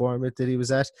was at Bournemouth that he was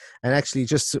at. And actually,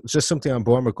 just something on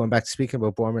Bournemouth, going back to speaking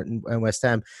about Bournemouth and West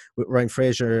Ham, with Ryan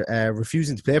Fraser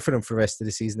refusing to play for them for the rest of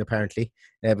the season, apparently,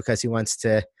 because he wants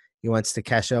to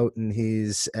cash out, and he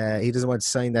doesn't want to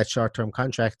sign that short-term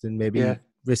contract and maybe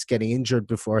risk getting injured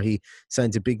before he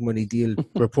signs a big money deal,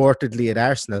 reportedly at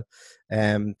Arsenal,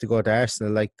 to go to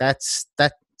Arsenal. Like that's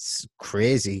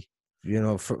crazy.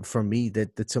 For me,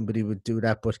 that somebody would do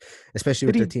that, but especially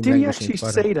with their team. Did he actually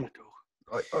say that?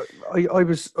 I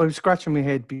was scratching my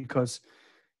head, because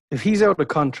if he's out of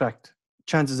contract,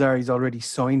 chances are he's already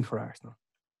signed for Arsenal.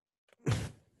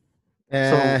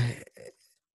 Uh,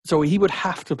 So he would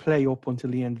have to play up until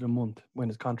the end of the month when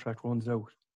his contract runs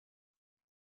out.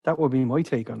 That would be my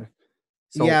take on it.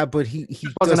 So yeah, but he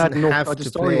wasn't doesn't adding up. have The to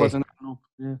story play. wasn't adding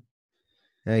up.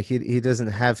 Yeah. He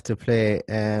doesn't have to play.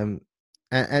 And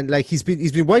like he's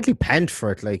been widely panned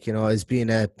for it. Like, you know, as being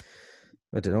a,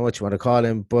 I don't know what you want to call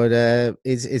him, but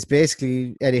it's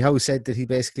basically Eddie Howe said that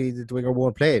the winger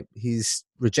won't play. He's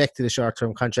rejected a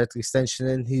short-term contract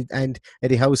extension, and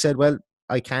Eddie Howe said, "Well,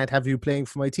 I can't have you playing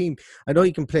for my team. I know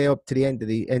you can play up to the end of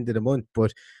the month,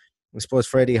 but I suppose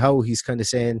for Eddie Howe, he's kind of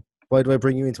saying, why do I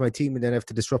bring you into my team and then have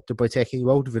to disrupt it by taking you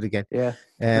out of it again?" Yeah,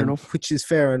 fair enough. Which is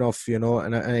fair enough, you know,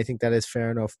 and I think that is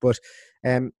fair enough. But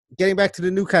getting back to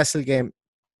the Newcastle game,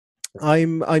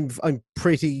 I'm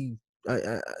pretty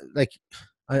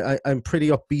I'm pretty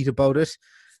upbeat about it.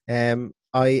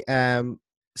 I am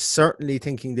certainly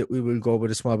thinking that we will go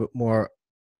with a small bit more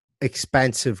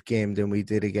expansive game than we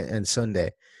did again on Sunday.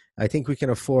 I think we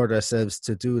can afford ourselves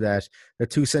to do that. The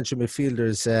two central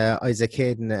midfielders, Isaac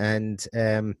Hayden and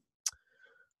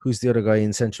who's the other guy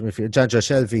in central midfield? John Joe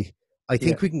Shelby. I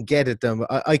think we can get at them.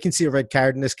 I can see a red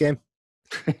card in this game.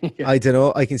 Yeah. I don't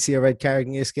know. I can see a red card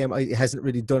in this game. It hasn't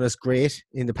really done us great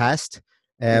in the past.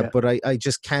 But I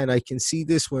just I can see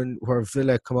this one where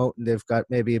Villa come out and they've got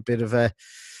maybe a bit of a,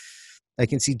 I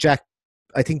can see Jack.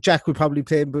 I think Jack will probably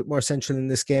play a bit more central in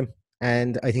this game.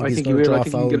 And I think he's going to draw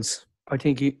fouls. I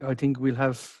think we'll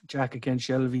have Jack against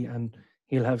Shelby and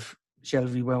he'll have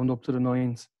Shelby wound up to the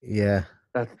nines. Yeah.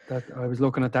 That I was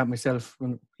looking at that myself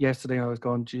yesterday. I was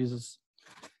going, Jesus,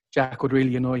 Jack would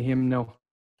really annoy him now.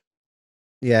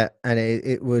 Yeah, and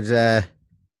it would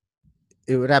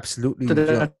absolutely. So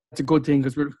that's a good thing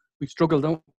because we struggle,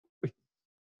 don't we?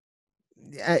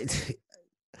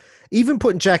 Even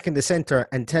putting Jack in the centre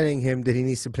and telling him that he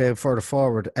needs to play further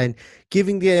forward and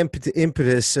giving the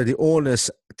impetus or the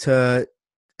onus to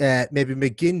maybe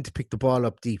McGinn to pick the ball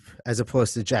up deep as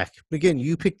opposed to Jack. McGinn,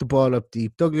 you pick the ball up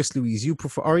deep. Douglas Luiz, you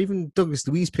prefer, or even Douglas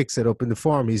Luiz picks it up in the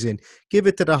form he's in. Give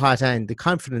it to the hot hand, the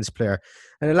confidence player,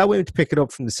 and allow him to pick it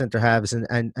up from the centre halves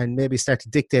and maybe start to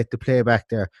dictate the play back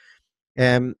there.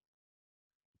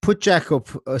 Put Jack up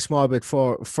a small bit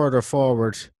further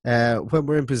forward. When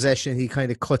we're in possession, he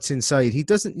kind of cuts inside. He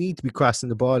doesn't need to be crossing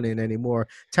the ball in anymore.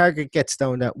 Target gets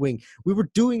down that wing. We were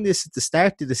doing this at the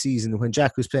start of the season when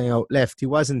Jack was playing out left. He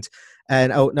wasn't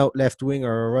an out-and-out left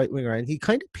winger or a right winger, and he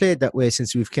kind of played that way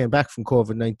since we've came back from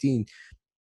COVID-19.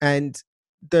 And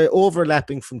the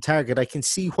overlapping from Target, I can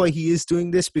see why he is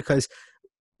doing this because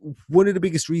one of the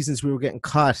biggest reasons we were getting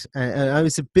caught, and I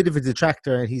was a bit of a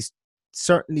detractor, and he's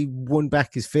certainly won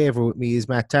back his favour with me is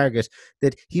Matt Target,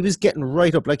 that he was getting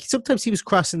right up. Like sometimes he was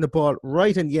crossing the ball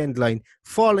right on the end line,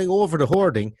 falling over the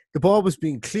hoarding. The ball was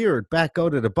being cleared back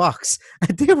out of the box,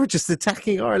 and they were just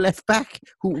attacking our left back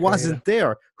who wasn't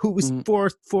there, who was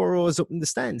four rows up in the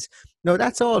stands. Now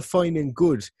that's all fine and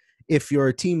good if you're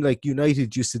a team like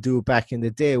United used to do it back in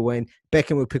the day when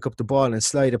Beckham would pick up the ball and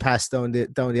slide a pass down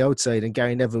the outside and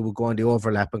Gary Neville would go on the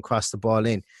overlap and cross the ball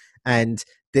in. And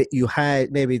that you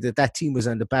had maybe that team was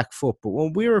on the back foot, but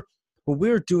when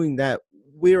we're doing that,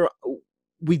 we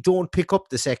don't pick up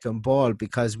the second ball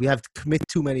because we have to commit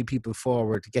too many people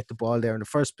forward to get the ball there in the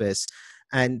first place,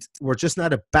 and we're just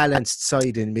not a balanced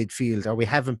side in midfield, or we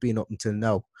haven't been up until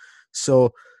now.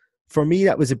 So for me,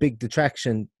 that was a big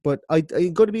detraction. But I'm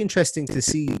going to be interested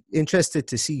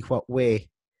to see what way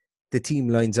the team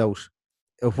lines out,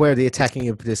 of where the attacking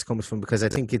impetus comes from, because I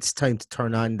think it's time to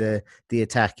turn on the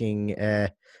attacking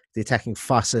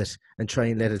faucet and try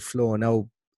and let it flow. Now,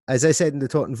 as I said in the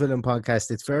Totten Villain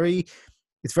podcast, it's very,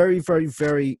 very,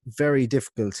 very, very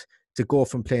difficult to go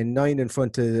from playing 9 in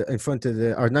front of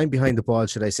the or 9 behind the ball,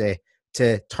 should I say,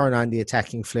 to turn on the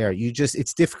attacking flair.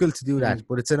 It's difficult to do that,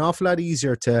 but it's an awful lot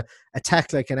easier to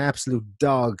attack like an absolute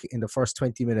dog in the first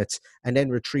 20 minutes and then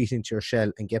retreat into your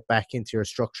shell and get back into your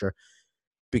structure,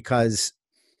 because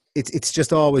it's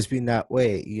just always been that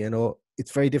way, you know.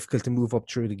 It's very difficult to move up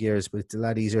through the gears, but it's a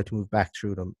lot easier to move back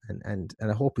through them. And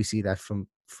I hope we see that from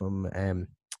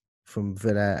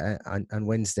Villa on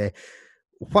Wednesday.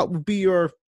 What would be your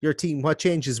team? What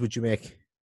changes would you make?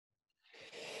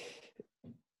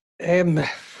 Well,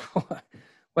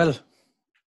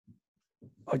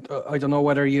 I don't know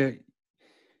whether if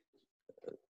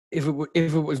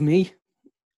it was me,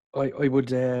 I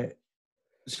would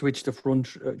switch the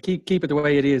front, keep it the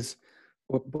way it is,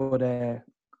 but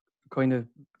kind of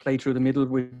play through the middle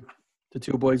with the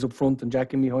two boys up front and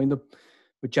Jack in behind them,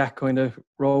 with Jack kind of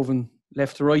roving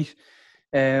left to right.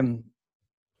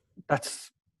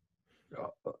 That's,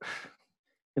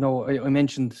 you know, I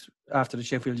mentioned after the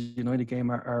Sheffield United game,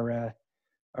 our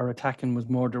attacking was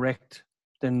more direct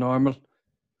than normal.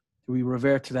 Do we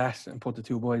revert to that and put the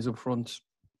two boys up front?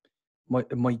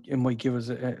 It might give us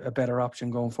a better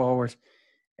option going forward.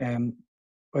 I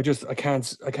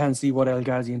can't see what El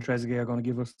Ghazi and Trezeguet are going to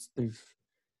give us.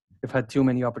 They've had too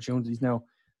many opportunities now.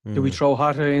 Do we throw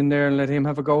Hata in there and let him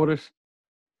have a go at it?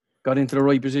 Got into the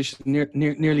right position,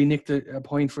 nearly nicked a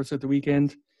point for us at the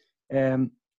weekend. I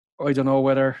don't know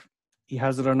whether he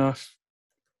has it or not.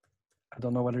 I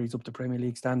don't know whether he's up to Premier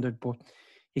League standard, but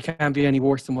he can't be any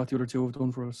worse than what the other two have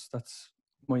done for us. That's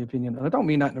my opinion. And I don't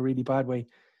mean that in a really bad way.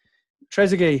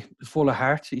 Trezeguet is full of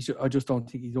heart. I just don't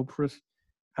think he's up for it.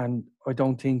 And I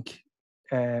don't think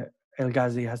El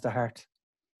Ghazi has the heart.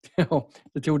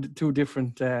 The two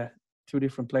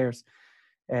different players.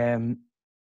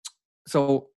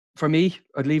 So for me,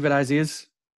 I'd leave it as is,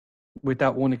 with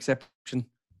that one exception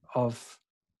of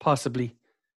possibly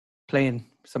playing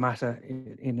Samatta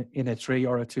in a 3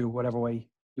 or a 2, whatever way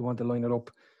you want to line it up.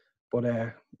 But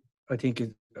I think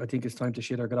it's time to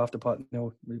shit or get off the pot.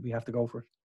 No, we have to go for it.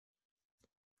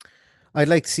 I'd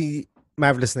like to see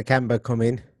Marvelous Nakamba come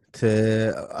in.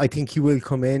 I think he will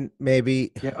come in.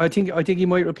 Maybe. Yeah, I think he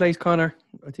might replace Connor.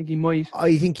 I think he might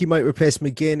replace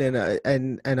McGinn,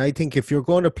 and I think if you're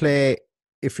going to play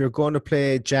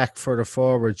Jack for the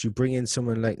forwards, you bring in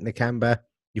someone like Nakamba.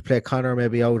 You play Connor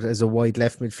maybe out as a wide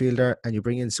left midfielder, and you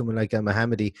bring in someone like El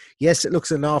Mohammadi. Yes, it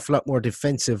looks an awful lot more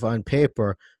defensive on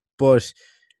paper, but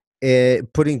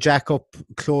putting Jack up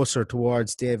closer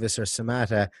towards Davis or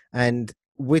Samatta, and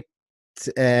with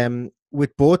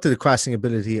both of the crossing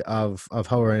ability of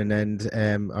Howard and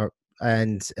El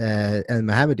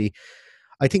Mohammadi,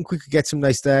 I think we could get some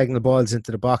nice diagonal balls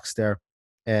into the box there.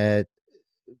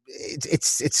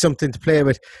 It's something to play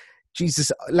with.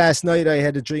 Jesus, last night I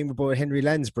had a dream about Henry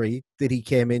Lansbury that he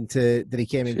came into the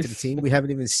team. We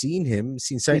haven't even seen him.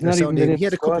 He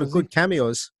had a couple of good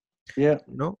cameos. Yeah,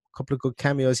 a couple of good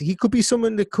cameos. He could be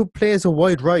someone that could play as a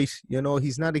wide right.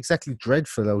 He's not exactly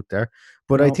dreadful out there.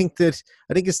 But no. I think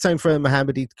it's time for El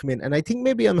Mohammadi to come in, and I think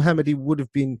maybe El Mohammadi would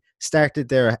have been started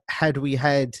there had we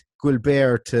had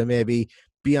Gilbert to maybe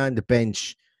be on the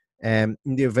bench in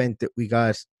the event that we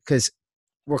got, because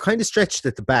we're kind of stretched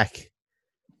at the back.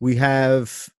 We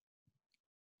have,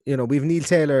 we've Neil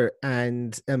Taylor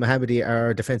and El Mohammadi are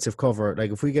our defensive cover.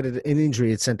 Like if we get an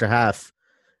injury at centre half,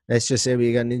 let's just say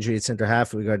we got an injury at centre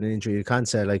half, we got an injury at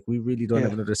Consa. Like we really don't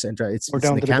have another centre. It's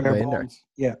Nakamba in there.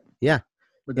 Yeah.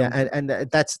 And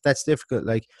that's difficult.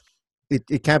 Like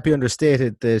it can't be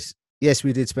understated that yes,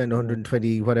 we did spend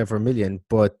 120 whatever million,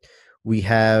 but we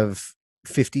have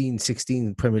 15,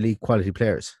 16 Premier League quality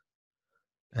players,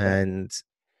 and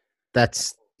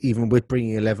that's even with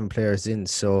bringing 11 players in.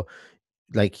 So,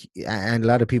 and a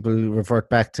lot of people revert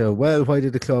back to, well, why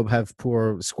did the club have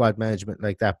poor squad management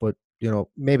like that? But,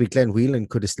 maybe Glenn Whelan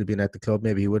could have still been at the club.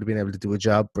 Maybe he would have been able to do a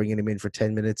job, bringing him in for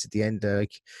 10 minutes at the end,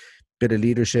 bit of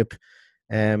leadership.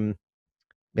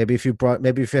 Maybe if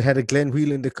it had a Glenn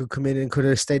Whelan that could come in and could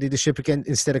have steadied the ship again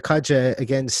instead of Kodja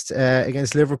against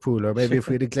Liverpool, or maybe if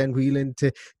we had a Glenn Whelan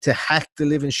to hack the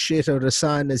living shit out of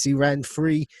Son as he ran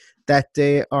free that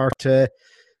day, or to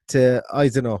I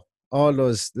don't know, all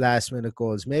those last minute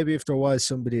goals. Maybe if there was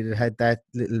somebody that had that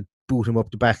little boot him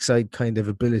up the backside kind of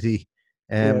ability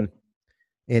in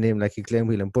him, like a Glenn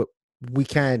Whelan. But we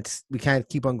can't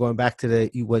keep on going back to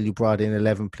you brought in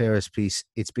 11 players piece.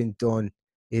 It's been done.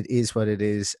 It is what it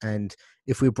is. And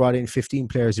if we brought in 15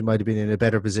 players, we might have been in a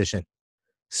better position.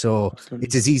 So Absolutely.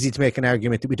 It's as easy to make an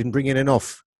argument that we didn't bring in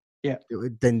enough. Yeah.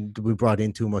 Then we brought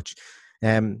in too much.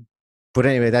 But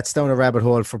anyway, that's down a rabbit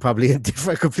hole for probably a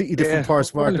completely different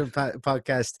post-mortem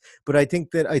podcast. But I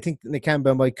think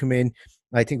Nakamba might come in.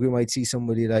 I think we might see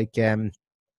somebody like El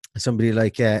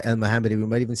Mohammadi. We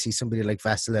might even see somebody like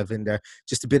Vasilev in there.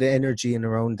 Just a bit of energy in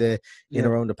around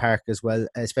the park as well,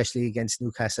 especially against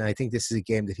Newcastle. And I think this is a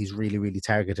game that he's really, really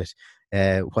targeted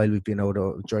while we've been out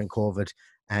during COVID.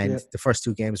 And the first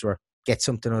 2 games were get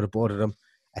something out of both of them,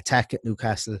 attack at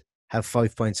Newcastle, have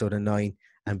 5 points out of 9,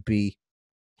 and be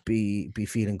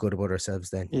feeling good about ourselves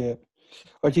then. Yeah,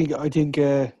 I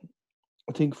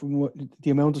think from what the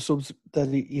amount of subs that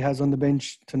he has on the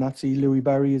bench, to not see Louis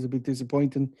Barry is a bit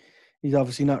disappointing. He's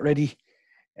obviously not ready.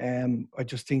 I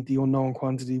just think the unknown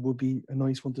quantity would be a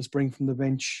nice one to spring from the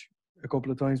bench a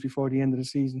couple of times before the end of the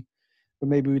season. But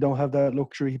maybe we don't have that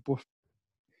luxury. But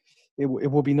it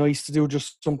would be nice to do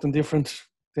just something different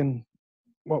than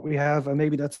what we have, and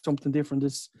maybe that's something different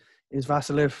is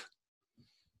Vasilev.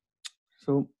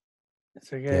 So it's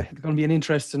going to be an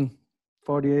interesting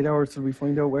 48 hours till we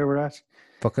find out where we're at.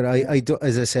 But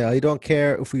as I say, I don't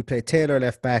care if we play Taylor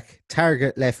left back,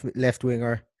 Target left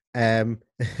winger, El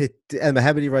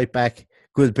Mohammadi right back,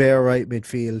 Gilbert right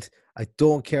midfield. I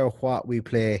don't care what we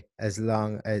play as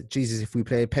long as, Jesus, if we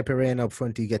play Pepe Reina up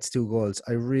front, he gets 2 goals.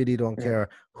 I really don't care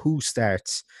who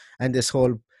starts. And this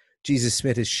whole Jesus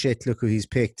Smith is shit, look who he's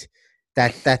picked.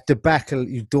 That debacle,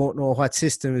 you don't know what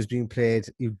system is being played.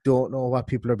 You don't know what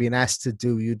people are being asked to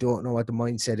do. You don't know what the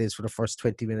mindset is for the first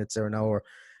 20 minutes or an hour.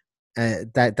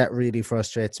 That really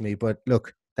frustrates me. But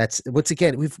look, that's once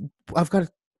again, I've got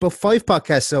about 5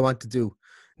 podcasts I want to do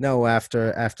now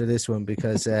after this one,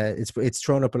 because it's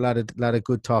thrown up a lot of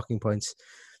good talking points.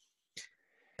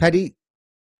 Paddy,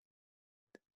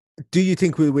 do you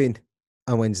think we'll win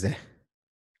on Wednesday?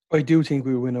 I do think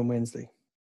we'll win on Wednesday.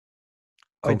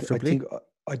 Comfortably?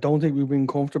 I don't think we'll win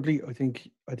comfortably. I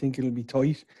think it'll be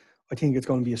tight. I think it's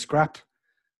going to be a scrap.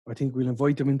 I think we'll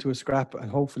invite them into a scrap, and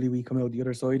hopefully we come out the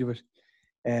other side of it.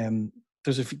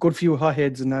 There's a good few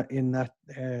hotheads in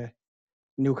that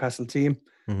Newcastle team.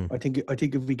 Mm-hmm. I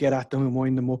think if we get at them and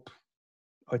wind them up,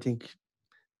 I think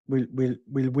we'll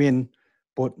win,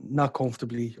 but not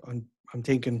comfortably. I'm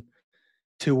thinking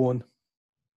 2-1,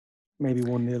 maybe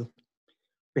 1-0.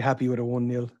 Be happy with a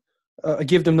 1-0. I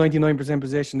give them 99%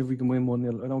 possession if we can win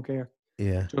 1-0. I don't care.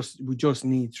 Yeah. We just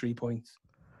need 3 points.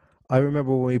 I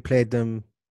remember when we played them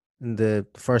in the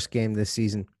first game this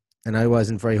season, and I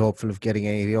wasn't very hopeful of getting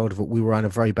anything out of it. We were on a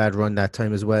very bad run that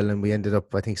time as well, and we ended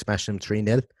up, I think, smashing them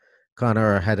 3-0.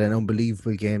 Connor had an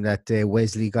unbelievable game that day.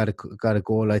 Wesley got a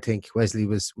goal, I think. Wesley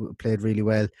played really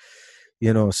well,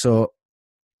 so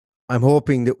I'm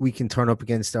hoping that we can turn up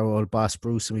against our old boss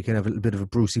Bruce, and we can have a little bit of a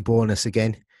Brucey bonus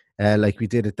again, like we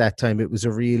did at that time. It was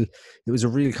a real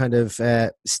kind of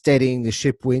steadying the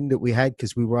ship win that we had,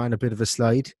 because we were on a bit of a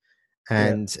slide,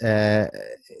 and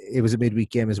it was a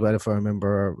midweek game as well, if I remember.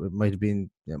 Or it might have been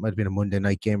a Monday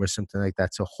night game or something like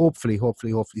that. So hopefully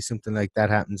something like that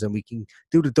happens, and we can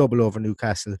do the double over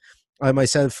Newcastle. I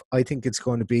think it's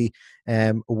going to be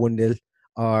a 1-0,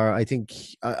 or I think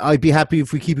I'd be happy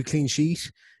if we keep a clean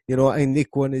sheet. And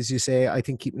Nick won, as you say. I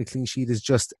think keeping a clean sheet is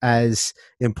just as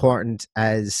important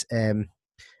as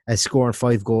scoring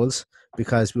 5 goals,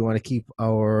 because we want to keep we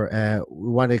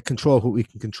want to control what we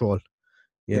can control.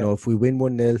 If we win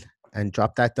 1-0 and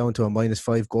drop that down to a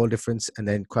 -5 goal difference, and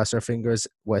then cross our fingers,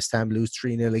 West Ham lose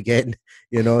 3-0 again.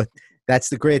 That's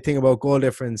the great thing about goal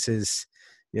difference is,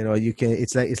 you can.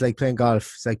 It's like playing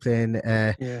golf. It's like playing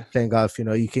golf.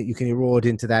 You can erode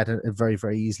into that very,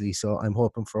 very easily. So I'm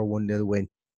hoping for a 1-0 win.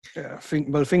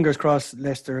 Fingers crossed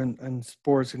Leicester and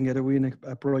Spurs can get a win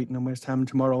at Brighton and West Ham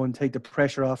tomorrow and take the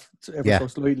pressure off ever so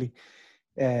slightly.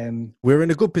 We're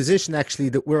in a good position, actually,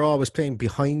 that we're always playing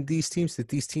behind these teams, that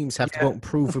these teams have to go out and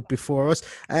prove it before us.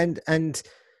 And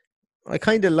I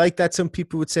kind of like that. Some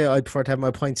people would say I'd prefer to have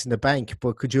my points in the bank,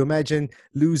 but could you imagine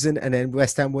losing and then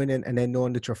West Ham winning and then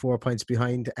knowing that you're 4 points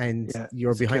behind and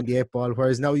you're behind the 8 ball,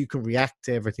 whereas now you can react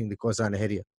to everything that goes on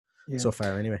ahead of you. So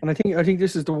far, anyway. And I think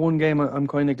this is the one game I'm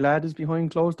kind of glad is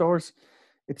behind closed doors.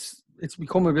 It's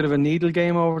become a bit of a needle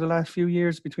game over the last few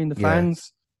years between the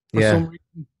fans. For some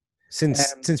reason.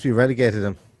 Since we relegated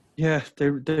them. Yeah, they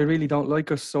really don't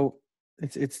like us. So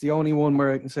it's the only one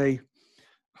where I can say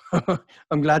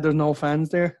I'm glad there's no fans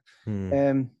there.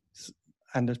 And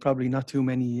there's probably not too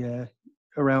many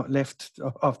around left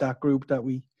of that group that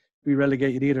we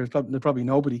relegated either. There's probably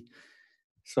nobody.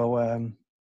 So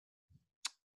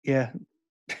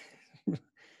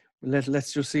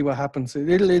let's just see what happens.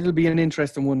 It'll be an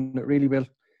interesting one. It really will.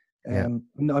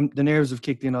 The nerves have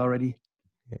kicked in already.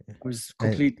 I was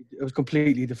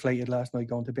completely deflated last night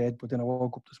going to bed, but then I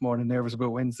woke up this morning nervous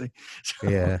about Wednesday. So.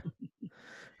 Yeah,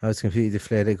 I was completely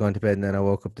deflated going to bed, and then I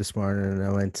woke up this morning and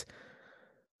I went.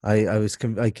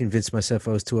 I convinced myself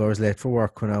I was 2 hours late for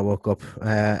work when I woke up.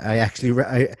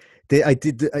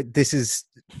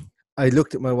 I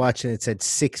looked at my watch and it said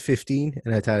 6:15,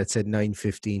 and I thought it said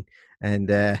 9:15,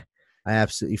 and I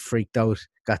absolutely freaked out.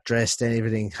 Got dressed and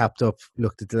everything, hopped up,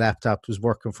 looked at the laptop, was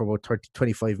working for about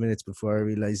 25 minutes before I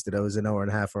realised that I was an hour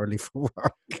and a half early for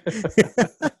work.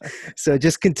 So I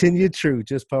just continued through,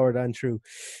 just powered on through.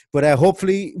 But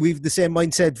hopefully we've the same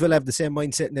mindset. We'll have the same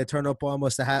mindset, and they turn up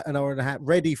almost an hour and a half,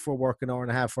 ready for work an hour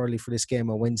and a half early for this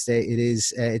game on Wednesday.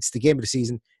 It's the game of the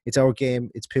season. It's our game.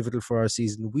 It's pivotal for our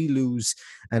season. We lose,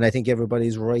 and I think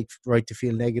everybody's right to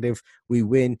feel negative. We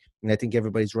win, and I think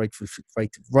everybody's right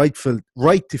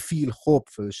to feel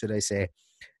hopeful, should I say?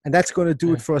 And that's going to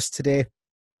do it for us today.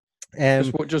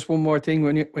 Just one more thing: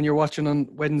 when you're watching on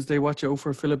Wednesday, watch out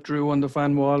for Philip Drew on the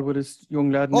fan wall with his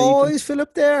young lad. Oh, is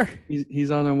Philip there?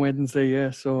 He's on Wednesday, yeah.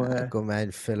 So good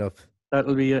man, Philip.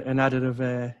 That'll be an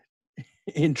additive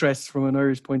interest from an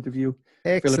Irish point of view.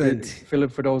 Excellent.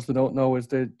 Philip, for those that don't know, is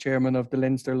the chairman of the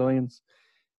Leinster Lions.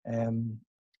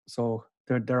 So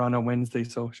they're on Wednesday,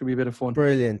 so it should be a bit of fun.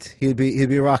 Brilliant. He'll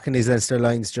be rocking his Leinster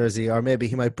Lions jersey, or maybe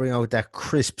he might bring out that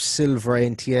crisp silver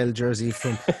NTL jersey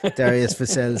from Darius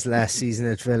Vassell's last season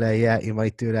at Villa. Yeah, he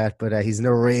might do that, but he's an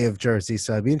array of jerseys,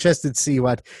 so I'd be interested to see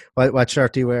what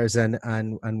shirt he wears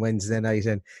on Wednesday night,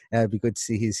 and it'd be good to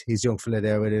see his young fella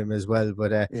there with him as well.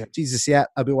 But Jesus,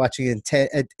 I'll be watching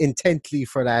intently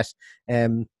for that.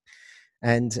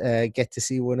 And get to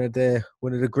see one of the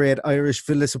great Irish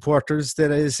Villa supporters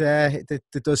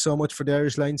that does so much for the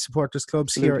Irish Lions supporters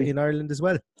clubs here in Ireland as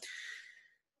well.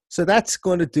 So that's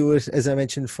going to do it, as I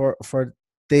mentioned, for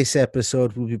this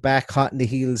episode. We'll be back hot in the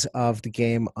heels of the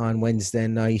game on Wednesday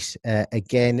night.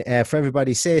 Again, for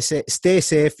everybody, stay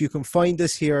safe. You can find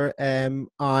us here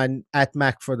on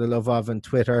 @Mac for the Love of on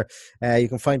Twitter. You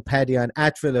can find Paddy on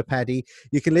 @VillaPaddy.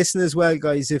 You can listen as well,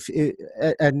 guys.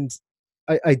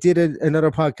 I did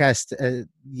another podcast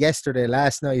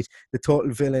last night, The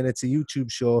Total Villain. It's a YouTube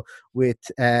show with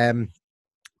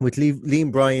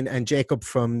Liam Bryan and Jacob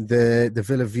from the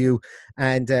Villa View,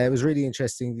 and it was really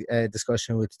interesting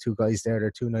discussion with the two guys there.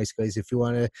 They're two nice guys. If you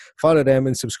want to follow them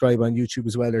and subscribe on YouTube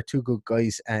as well, they're two good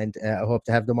guys, and I hope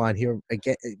to have them on here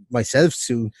again myself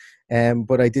soon.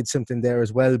 But I did something there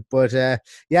as well. But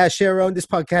share around this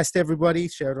podcast, everybody.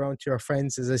 Share it around to your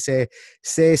friends. As I say,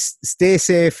 stay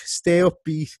safe, stay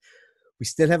upbeat. We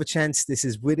still have a chance. This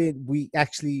is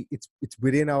it's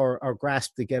within our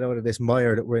grasp to get out of this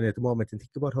mire that we're in at the moment. And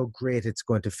think about how great it's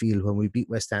going to feel when we beat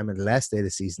West Ham in the last day of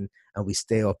the season and we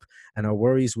stay up. And our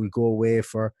worries will go away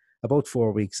for about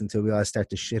 4 weeks until we all start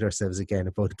to shit ourselves again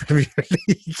about the Premier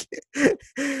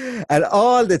League. And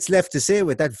all that's left to say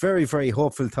with that very, very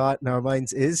hopeful thought in our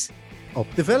minds is up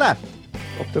the Villa.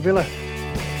 Up the Villa.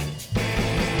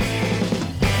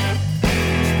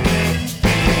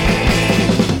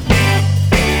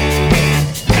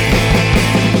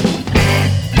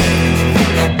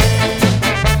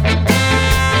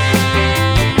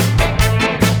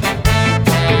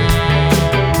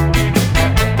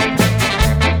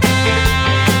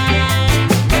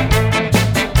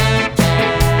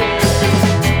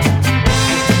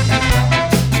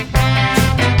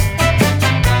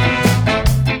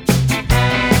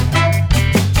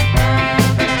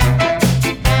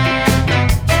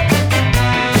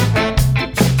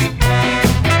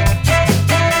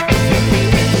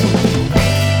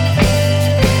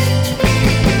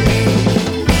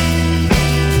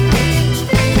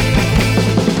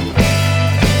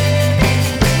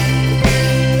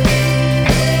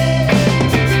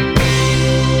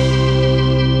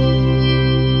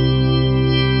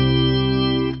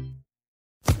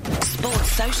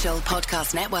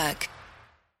 Podcast Network.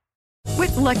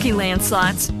 With Lucky Land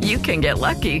Slots, you can get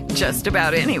lucky just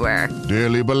about anywhere.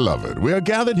 Dearly beloved, we are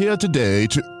gathered here today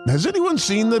to... Has anyone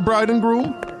seen the bride and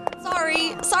groom?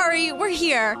 Sorry, we're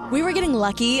here. We were getting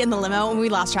lucky in the limo and we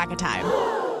lost track of time.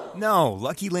 No,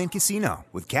 Lucky Land Casino,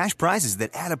 with cash prizes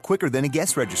that add up quicker than a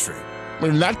guest registry.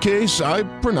 In that case, I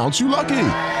pronounce you lucky.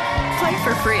 Play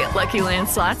for free at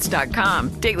LuckyLandSlots.com.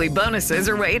 Daily bonuses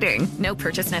are waiting. No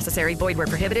purchase necessary. Void where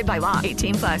prohibited by law.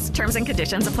 18+. Terms and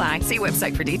conditions apply. See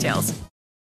website for details.